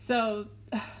 So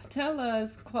tell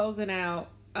us, closing out,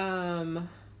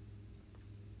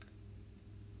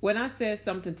 when I said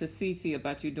something to Cece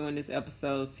about you doing this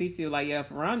episode, Cece was like, yeah,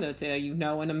 Furonda will tell you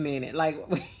no in a minute. Like,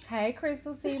 hey,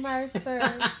 Crystal C.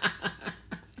 Mercer.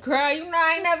 Girl, I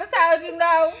ain't never told you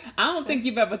no. I don't think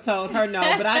you've ever told her no,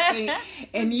 but I think,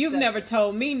 and you've never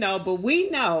told me no, but we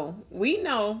know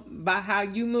by how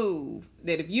you move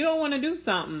that if you don't want to do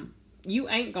something, you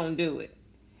ain't gonna do it.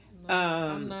 No,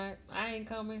 I'm not. I ain't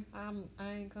coming. I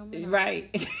ain't coming.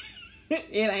 Right.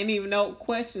 It ain't even no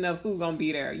question of who gonna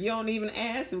be there. You don't even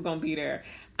ask who gonna be there.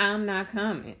 I'm not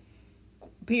coming.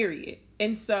 Period.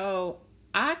 And so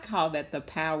I call that the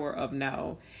power of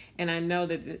no. And I know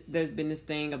that there's been this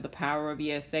thing of the power of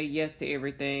yes. Say yes to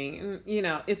everything.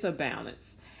 It's a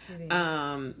balance. It is.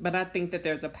 But I think that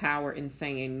there's a power in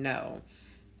saying no.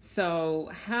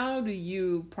 So how do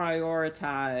you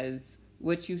prioritize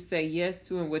what you say yes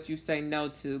to and what you say no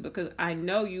to, because I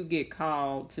know you get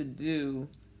called to do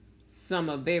some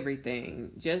of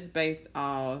everything just based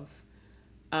off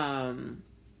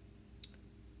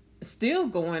still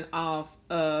going off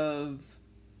of,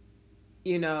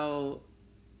 you know,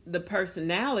 the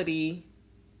personality,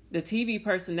 the TV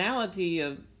personality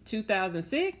of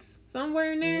 2006,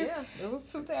 somewhere in there. Yeah, it was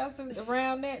 2000,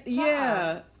 around that time.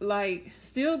 Yeah, like,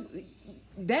 still,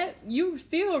 that, you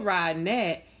still riding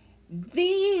that.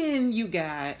 Then you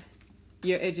got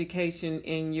your education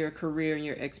and your career and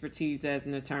your expertise as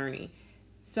an attorney.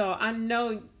 So I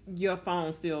know your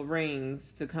phone still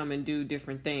rings to come and do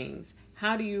different things.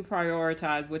 How do you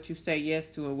prioritize what you say yes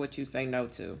to and what you say no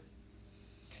to?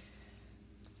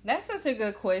 That's such a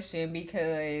good question,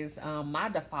 because my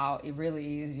default, it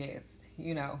really is yes.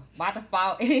 You know, my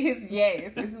default is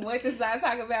yes. As much as I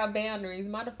talk about boundaries,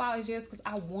 my default is yes, because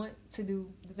I want to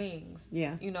do the things.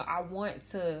 Yeah. You know, I want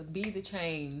to be the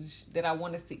change that I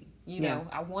want to see. You know,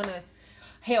 I want to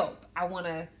help. I want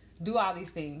to do all these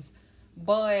things.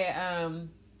 But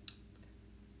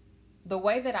the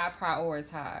way that I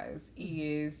prioritize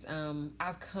is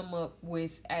I've come up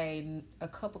with a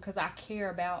couple, because I care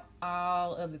about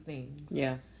all of the things.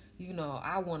 Yeah. You know,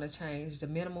 I want to change the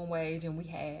minimum wage, and we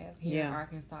have here in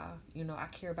Arkansas. You know, I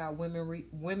care about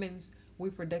women's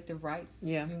reproductive rights.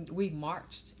 Yeah. We've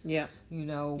marched. Yeah. You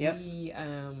know,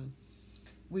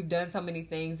 we've done so many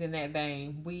things in that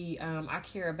vein. I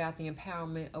care about the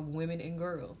empowerment of women and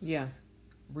girls. Yeah.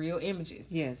 Real images.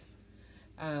 Yes.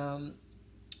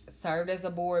 Served as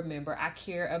a board member. I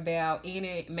care about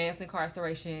any mass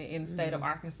incarceration in the state of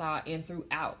Arkansas and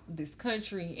throughout this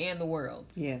country and the world.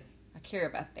 Yes. I care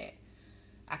about that.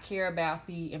 I care about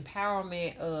the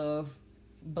empowerment of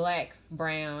Black,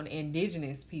 brown,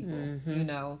 indigenous people, you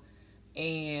know.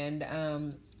 And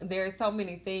there are so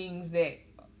many things that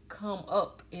come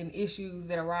up in issues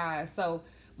that arise. So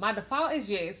my default is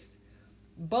yes,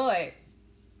 but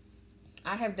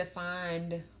I have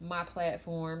defined my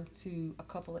platform to a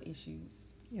couple of issues.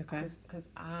 Okay. Because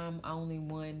I'm only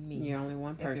one me. You're only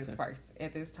one person.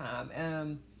 At this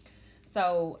time.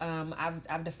 So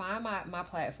I've defined my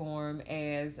platform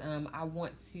as I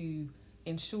want to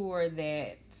ensure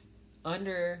that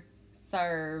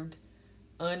underserved,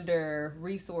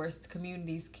 under-resourced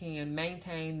communities can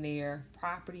maintain their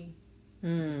property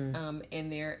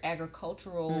and their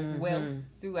agricultural wealth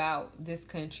throughout this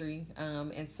country.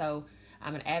 And so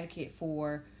I'm an advocate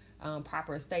for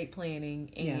proper estate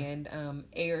planning and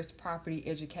heirs property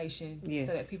education,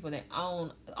 so that people that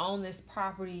own this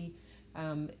property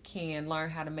can learn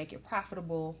how to make it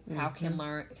profitable, can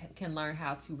learn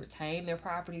how to retain their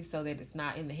property so that it's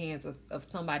not in the hands of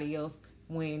somebody else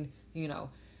when, you know,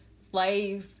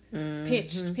 slaves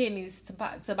pitched pennies to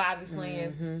buy this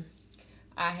land.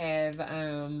 I have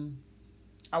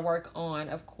I work on,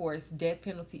 of course, death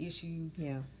penalty issues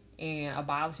and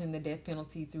abolishing the death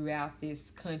penalty throughout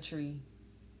this country,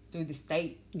 through the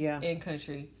state and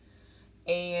country.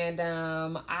 And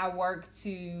I work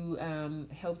to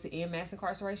help to end mass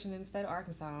incarceration in the state of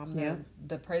Arkansas. I'm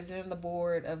the president of the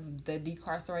board of the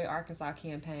Decarcerate Arkansas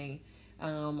campaign.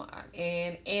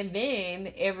 And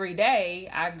then every day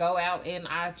I go out and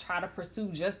I try to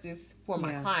pursue justice for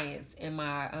my clients in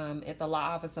my at the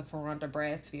law office of Furonda,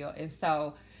 Brasfield. And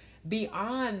so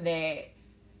beyond that,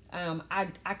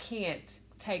 I can't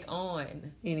take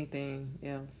on anything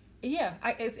else. Yeah,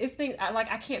 it's things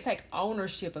I can't take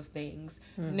ownership of things.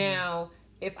 Now,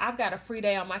 if I've got a free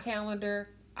day on my calendar,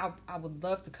 I would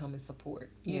love to come and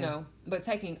support, you know. But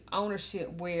taking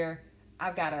ownership where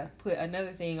I've got to put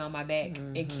another thing on my back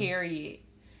and carry it,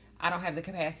 I don't have the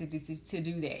capacity to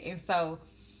do that. And so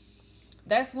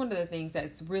that's one of the things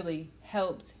that's really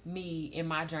helped me in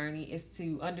my journey, is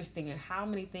to understand how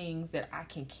many things that I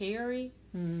can carry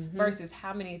versus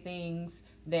how many things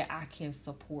that I can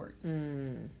support.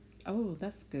 Oh,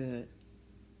 that's good.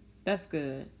 That's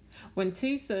good. When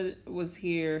Tisa was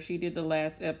here, she did the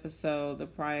last episode, the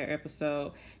prior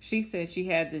episode. She said she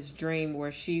had this dream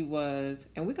where she was,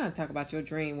 and we're going to talk about your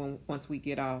dream once we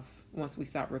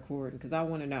stop recording, because I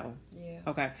want to know. Yeah.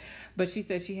 Okay. But she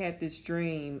said she had this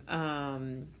dream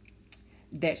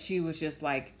that she was just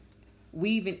like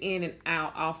weaving in and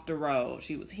out off the road.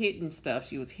 She was hitting stuff.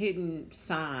 She was hitting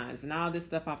signs and all this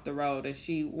stuff off the road. And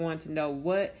she wanted to know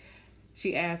what.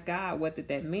 She asked God, what did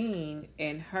that mean?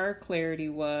 And her clarity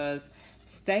was,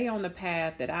 stay on the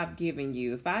path that I've given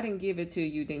you. If I didn't give it to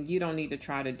you, then you don't need to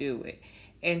try to do it.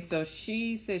 And so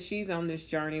she says she's on this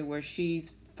journey where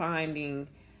she's finding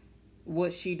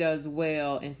what she does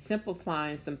well and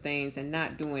simplifying some things and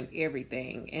not doing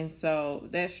everything. And so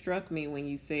that struck me when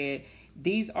you said,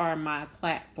 these are my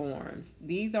platforms.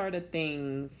 These are the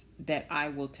things that I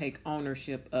will take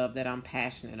ownership of, that I'm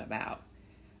passionate about,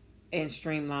 and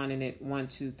streamlining it 1,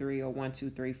 2, 3 or 1, 2,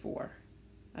 3, 4.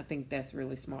 I think that's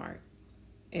really smart.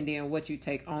 And then what you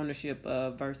take ownership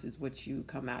of versus what you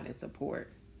come out and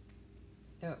support.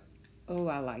 Yep. Oh,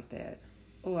 I like that.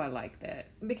 Oh, I like that.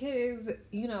 Because,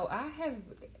 I have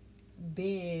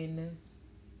been,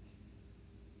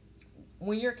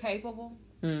 when you're capable,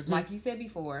 like you said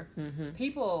before,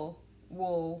 people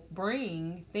will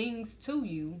bring things to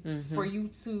you for you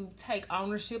to take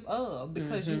ownership of,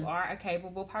 because you are a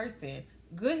capable person.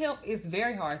 Good help is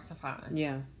very hard to find.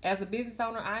 Yeah. As a business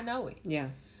owner, I know it. Yeah.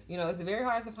 It's very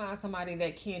hard to find somebody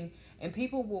that can, and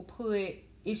people will put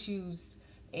issues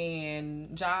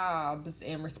and jobs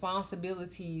and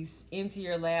responsibilities into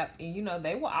your lap, and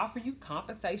they will offer you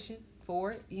compensation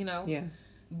for it, Yeah.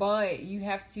 But you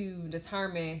have to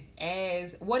determine,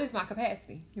 what is my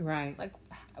capacity? Right. Like,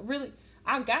 really,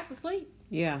 I got to sleep.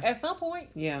 Yeah. At some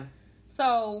point. Yeah.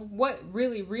 So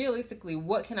realistically,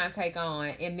 what can I take on?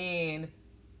 And then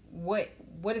what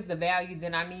is the value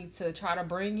that I need to try to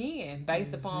bring in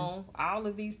based upon all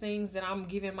of these things that I'm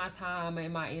giving my time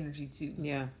and my energy to?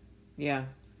 Yeah. Yeah.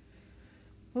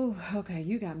 Ooh, okay.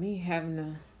 You got me having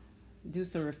to do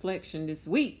some reflection this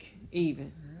week,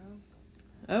 even.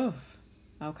 Oh,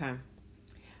 okay.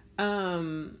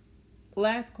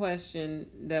 Last question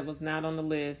that was not on the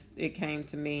list. It came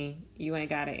to me. You ain't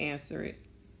got to answer it.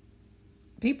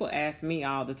 People ask me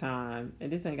all the time, and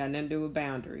this ain't got nothing to do with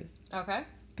boundaries. Okay.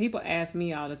 People ask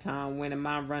me all the time, when am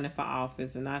I running for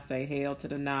office? And I say, hell to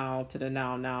the no, to the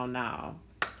no, no, no.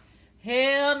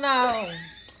 Hell no.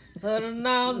 To the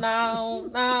no, no,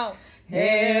 no.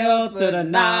 Hell to the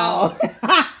no.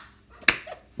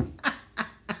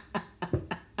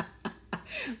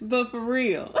 But for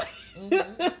real,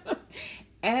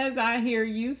 as I hear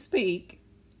you speak,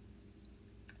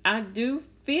 I do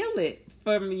feel it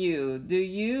from you. Do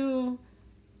you?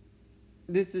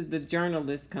 This is the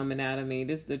journalist coming out of me.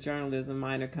 This is the journalism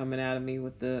minor coming out of me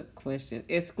with the question.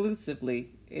 Exclusively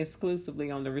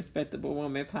on the Respectable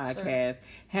Woman podcast. Sure.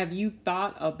 Have you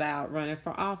thought about running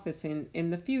for office in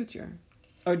the future?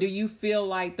 Or do you feel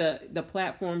like the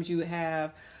platforms you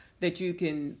have, that you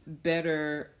can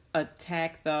better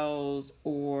attack those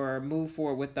or move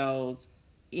forward with those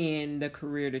in the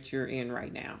career that you're in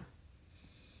right now?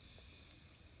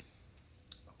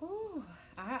 Ooh,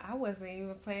 I wasn't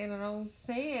even planning on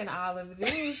saying all of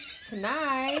this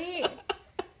tonight.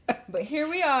 But here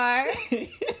we are.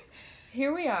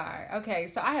 Here we are.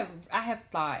 Okay, so I have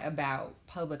thought about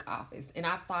public office, and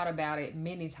I've thought about it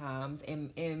many times,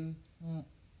 and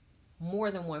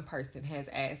more than one person has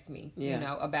asked me,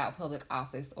 about public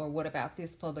office, or what about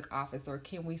this public office, or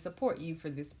can we support you for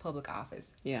this public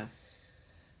office? Yeah.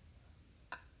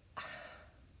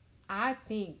 I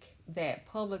think that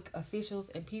public officials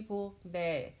and people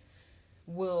that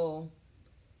will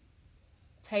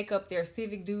take up their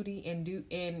civic duty and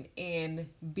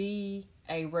be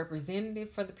a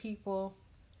representative for the people,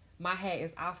 my hat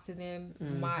is off to them.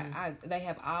 They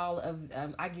have all of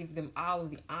I give them all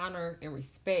of the honor and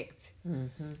respect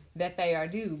that they are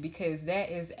due, because that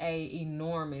is a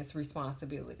enormous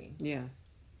responsibility. Yeah.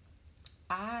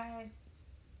 I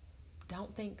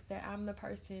don't think that I'm the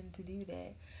person to do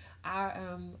that.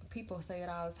 People say it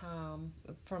all the time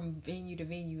from venue to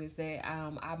venue, is that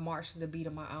I march to the beat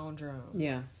of my own drum.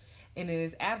 Yeah. And it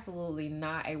is absolutely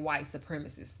not a white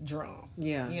supremacist drum.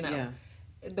 Yeah. Yeah.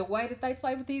 The way that they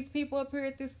play with these people up here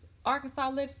at this Arkansas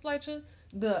legislature,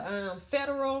 the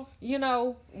federal,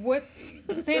 what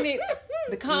Senate,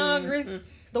 the Congress,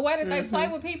 the way that they play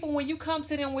with people, when you come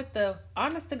to them with the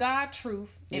honest to God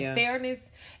truth and fairness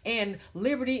and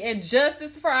liberty and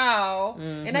justice for all,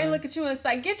 and they look at you and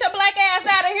say, "Get your black ass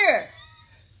out of here."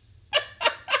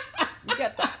 You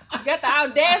got the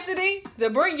audacity to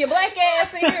bring your black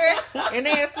ass in here and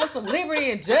ask for some liberty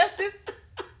and justice.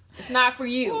 It's not for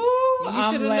you. Ooh,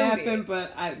 I'm laughing,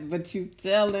 but you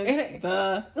telling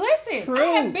the truth. I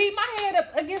have beat my head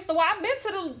up against the wall. I've been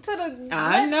to the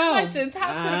legislation,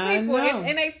 talked to the people,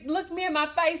 and they looked me in my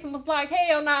face and was like,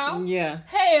 "Hell no,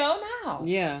 hell no."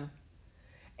 Yeah.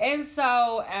 And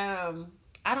so,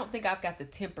 I don't think I've got the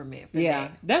temperament for that.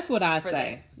 Yeah, that's what I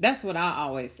say. That's what I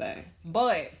always say.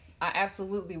 But I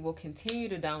absolutely will continue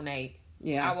to donate.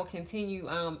 Yeah, I will continue.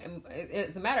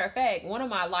 As a matter of fact, one of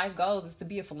my life goals is to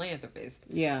be a philanthropist.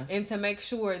 Yeah, and to make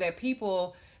sure that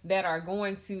people that are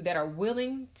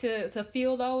willing to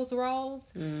fill those roles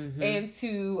and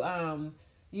to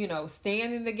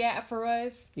stand in the gap for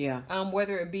us. Yeah.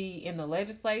 Whether it be in the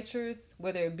legislatures,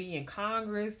 whether it be in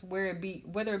Congress, whether it be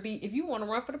if you want to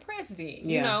run for the president,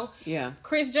 Yeah.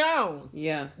 Chris Jones.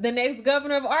 Yeah. The next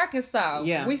governor of Arkansas.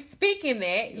 Yeah. We speaking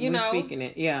that, We speaking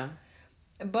it. Yeah.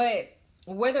 But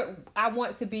whether I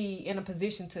want to be in a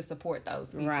position to support those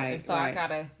people. Right. And so I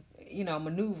gotta,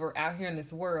 maneuver out here in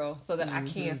this world so that I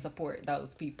can support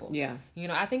those people. Yeah.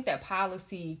 I think that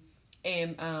policy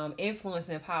and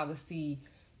influencing policy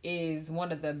is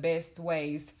one of the best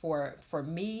ways for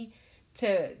me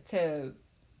to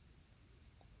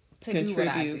contribute. Do what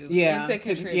I do. Yeah. And to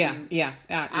contribute. Yeah.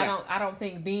 I don't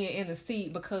think being in the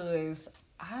seat, because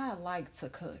I like to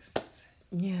cuss.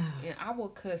 Yeah. And I will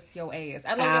cuss your ass.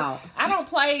 I don't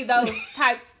play those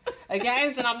types of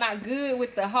games, and I'm not good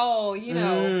with the whole,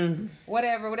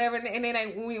 whatever. And then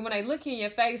when they look in your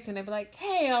face and they be like,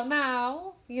 hell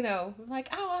no. Like,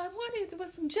 I wanted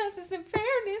with some justice and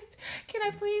fairness. Can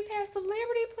I please have some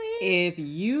liberty, please? If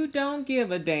you don't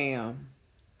give a damn,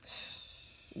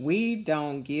 we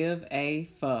don't give a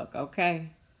fuck, okay?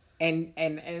 And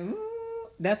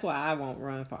that's why I won't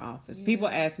run for office. Yeah. People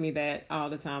ask me that all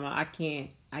the time. I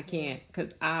can't,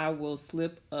 because I will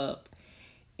slip up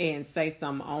and say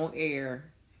something on air,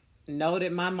 know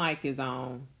that my mic is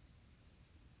on,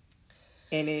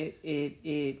 and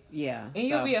yeah. And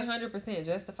you'll be 100%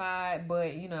 justified,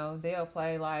 but they'll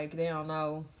play like they don't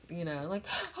know, like,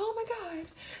 oh my God,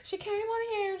 she came on the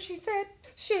air and she said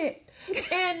shit,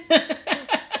 and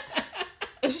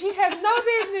she has no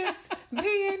business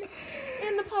being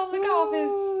in the public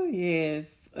office. Yes.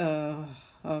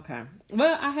 Okay.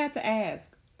 Well, I had to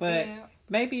ask, but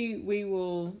maybe we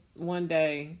will one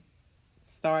day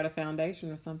start a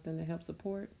foundation or something to help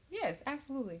support. Yes,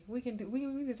 absolutely. We can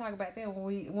talk about that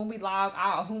when we log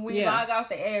off. When we log off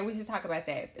the air, we should talk about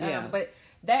that. But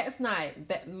that's not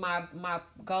my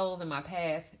goal and my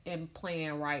path and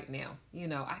plan right now.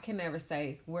 I can never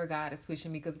say where God is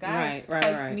pushing me, because God has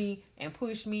placed me and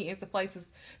pushed me into places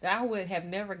that I would have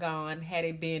never gone had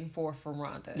it been for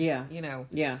Furonda. Yeah.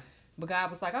 Yeah. But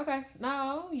God was like, okay,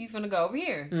 no, you finna go over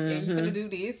here and you finna do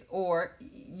this, or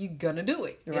you gonna do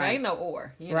it. It ain't no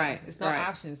or. It's no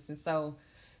options. And so,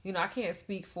 I can't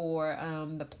speak for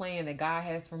the plan that God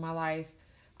has for my life.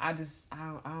 I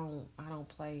don't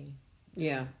play.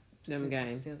 Yeah, them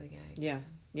games. Silly games.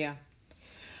 Yeah.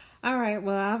 All right.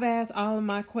 Well, I've asked all of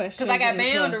my questions. Because I got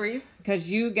boundaries.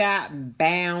 Because you got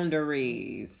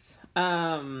boundaries.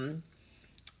 All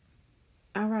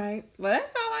right. Well,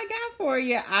 that's all I got for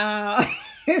you.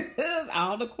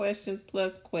 All the questions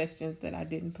plus questions that I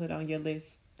didn't put on your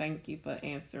list. Thank you for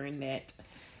answering that.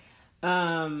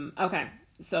 Okay.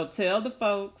 So tell the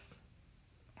folks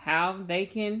how they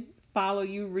can follow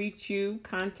you, reach you,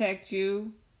 contact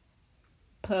you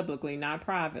publicly, not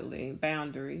privately.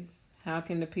 Boundaries. How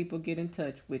can the people get in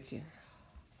touch with you?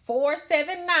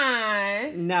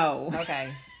 479. No.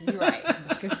 Okay. You're right.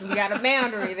 Because we got a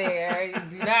boundary there.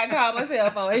 Do not call my cell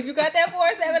phone. If you got that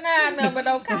 479 number,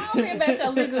 don't call me about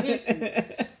your legal issues.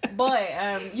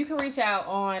 But you can reach out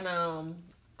on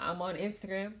I'm on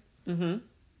Instagram. Mm-hmm.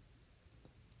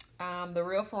 The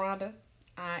Real Furonda.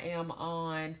 I am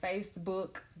on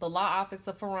Facebook, the Law Office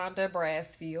of Furonda,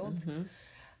 Brasfield. Mm-hmm.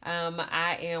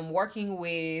 I am working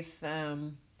with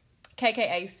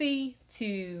KKAC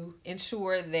to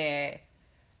ensure that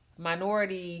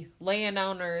minority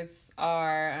landowners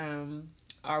are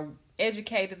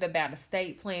educated about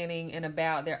estate planning and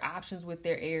about their options with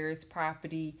their heirs'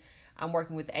 property. I'm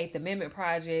working with the 8th Amendment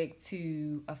Project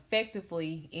to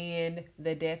effectively end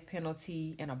the death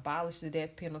penalty and abolish the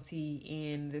death penalty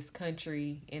in this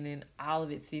country and in all of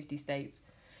its 50 states.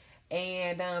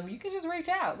 And you can just reach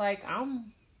out. Like,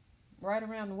 I'm right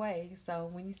around the way. So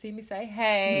when you see me, say,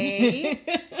 hey,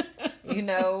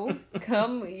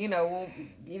 come,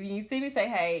 if you see me, say,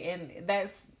 hey. And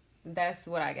that's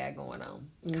what I got going on.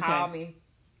 Okay. Call me.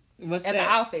 What's at that?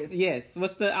 The office. Yes.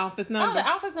 What's the office number? Oh, the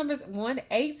office number is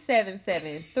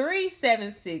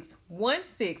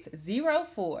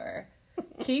 1-877-376-1604.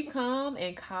 Keep calm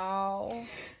and call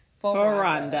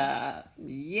Furonda.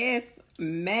 Yes,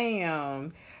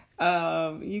 ma'am.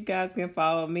 You guys can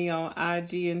follow me on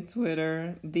IG and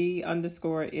Twitter,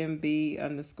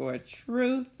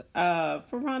 _MB_truth.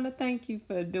 Furonda, thank you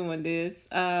for doing this.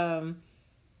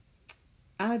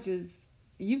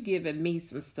 You've given me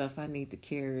some stuff I need to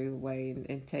carry away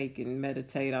and take and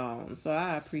meditate on. So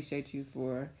I appreciate you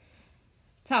for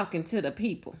talking to the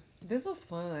people. This was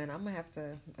fun. I'm going to have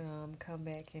to come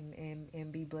back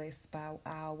and be blessed by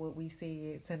what we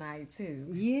said tonight, too.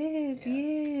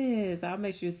 Yes. I'll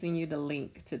make sure to send you the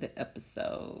link to the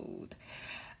episode.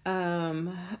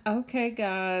 Okay,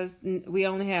 guys, we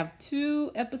only have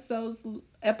 2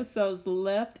 episodes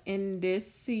left in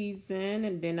this season,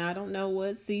 and then I don't know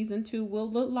what season 2 will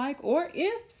look like, or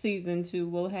if season 2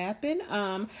 will happen.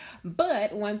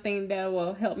 But one thing that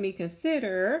will help me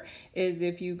consider is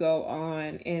if you go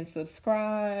on and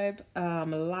subscribe,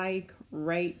 like,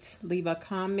 rate, leave a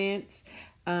comment.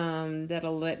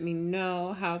 That'll let me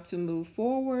know how to move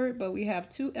forward. But we have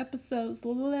 2 episodes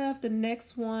left. The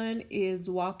next one is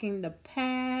Walking the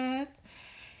Path.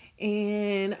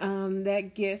 And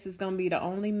that guest is going to be the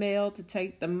only male to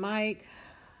take the mic.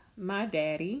 My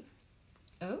daddy.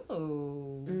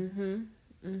 Oh.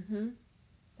 Mm-hmm.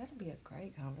 That'll be a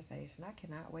great conversation. I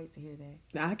cannot wait to hear that.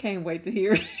 I can't wait to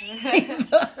hear it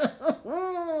either.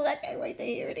 I can't wait to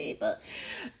hear it either.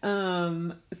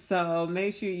 So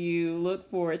make sure you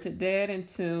look forward to that and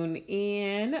tune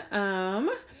in.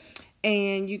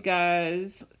 And you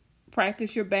guys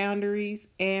practice your boundaries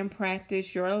and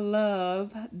practice your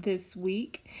love this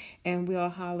week. And we'll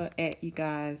holler at you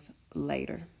guys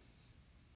later.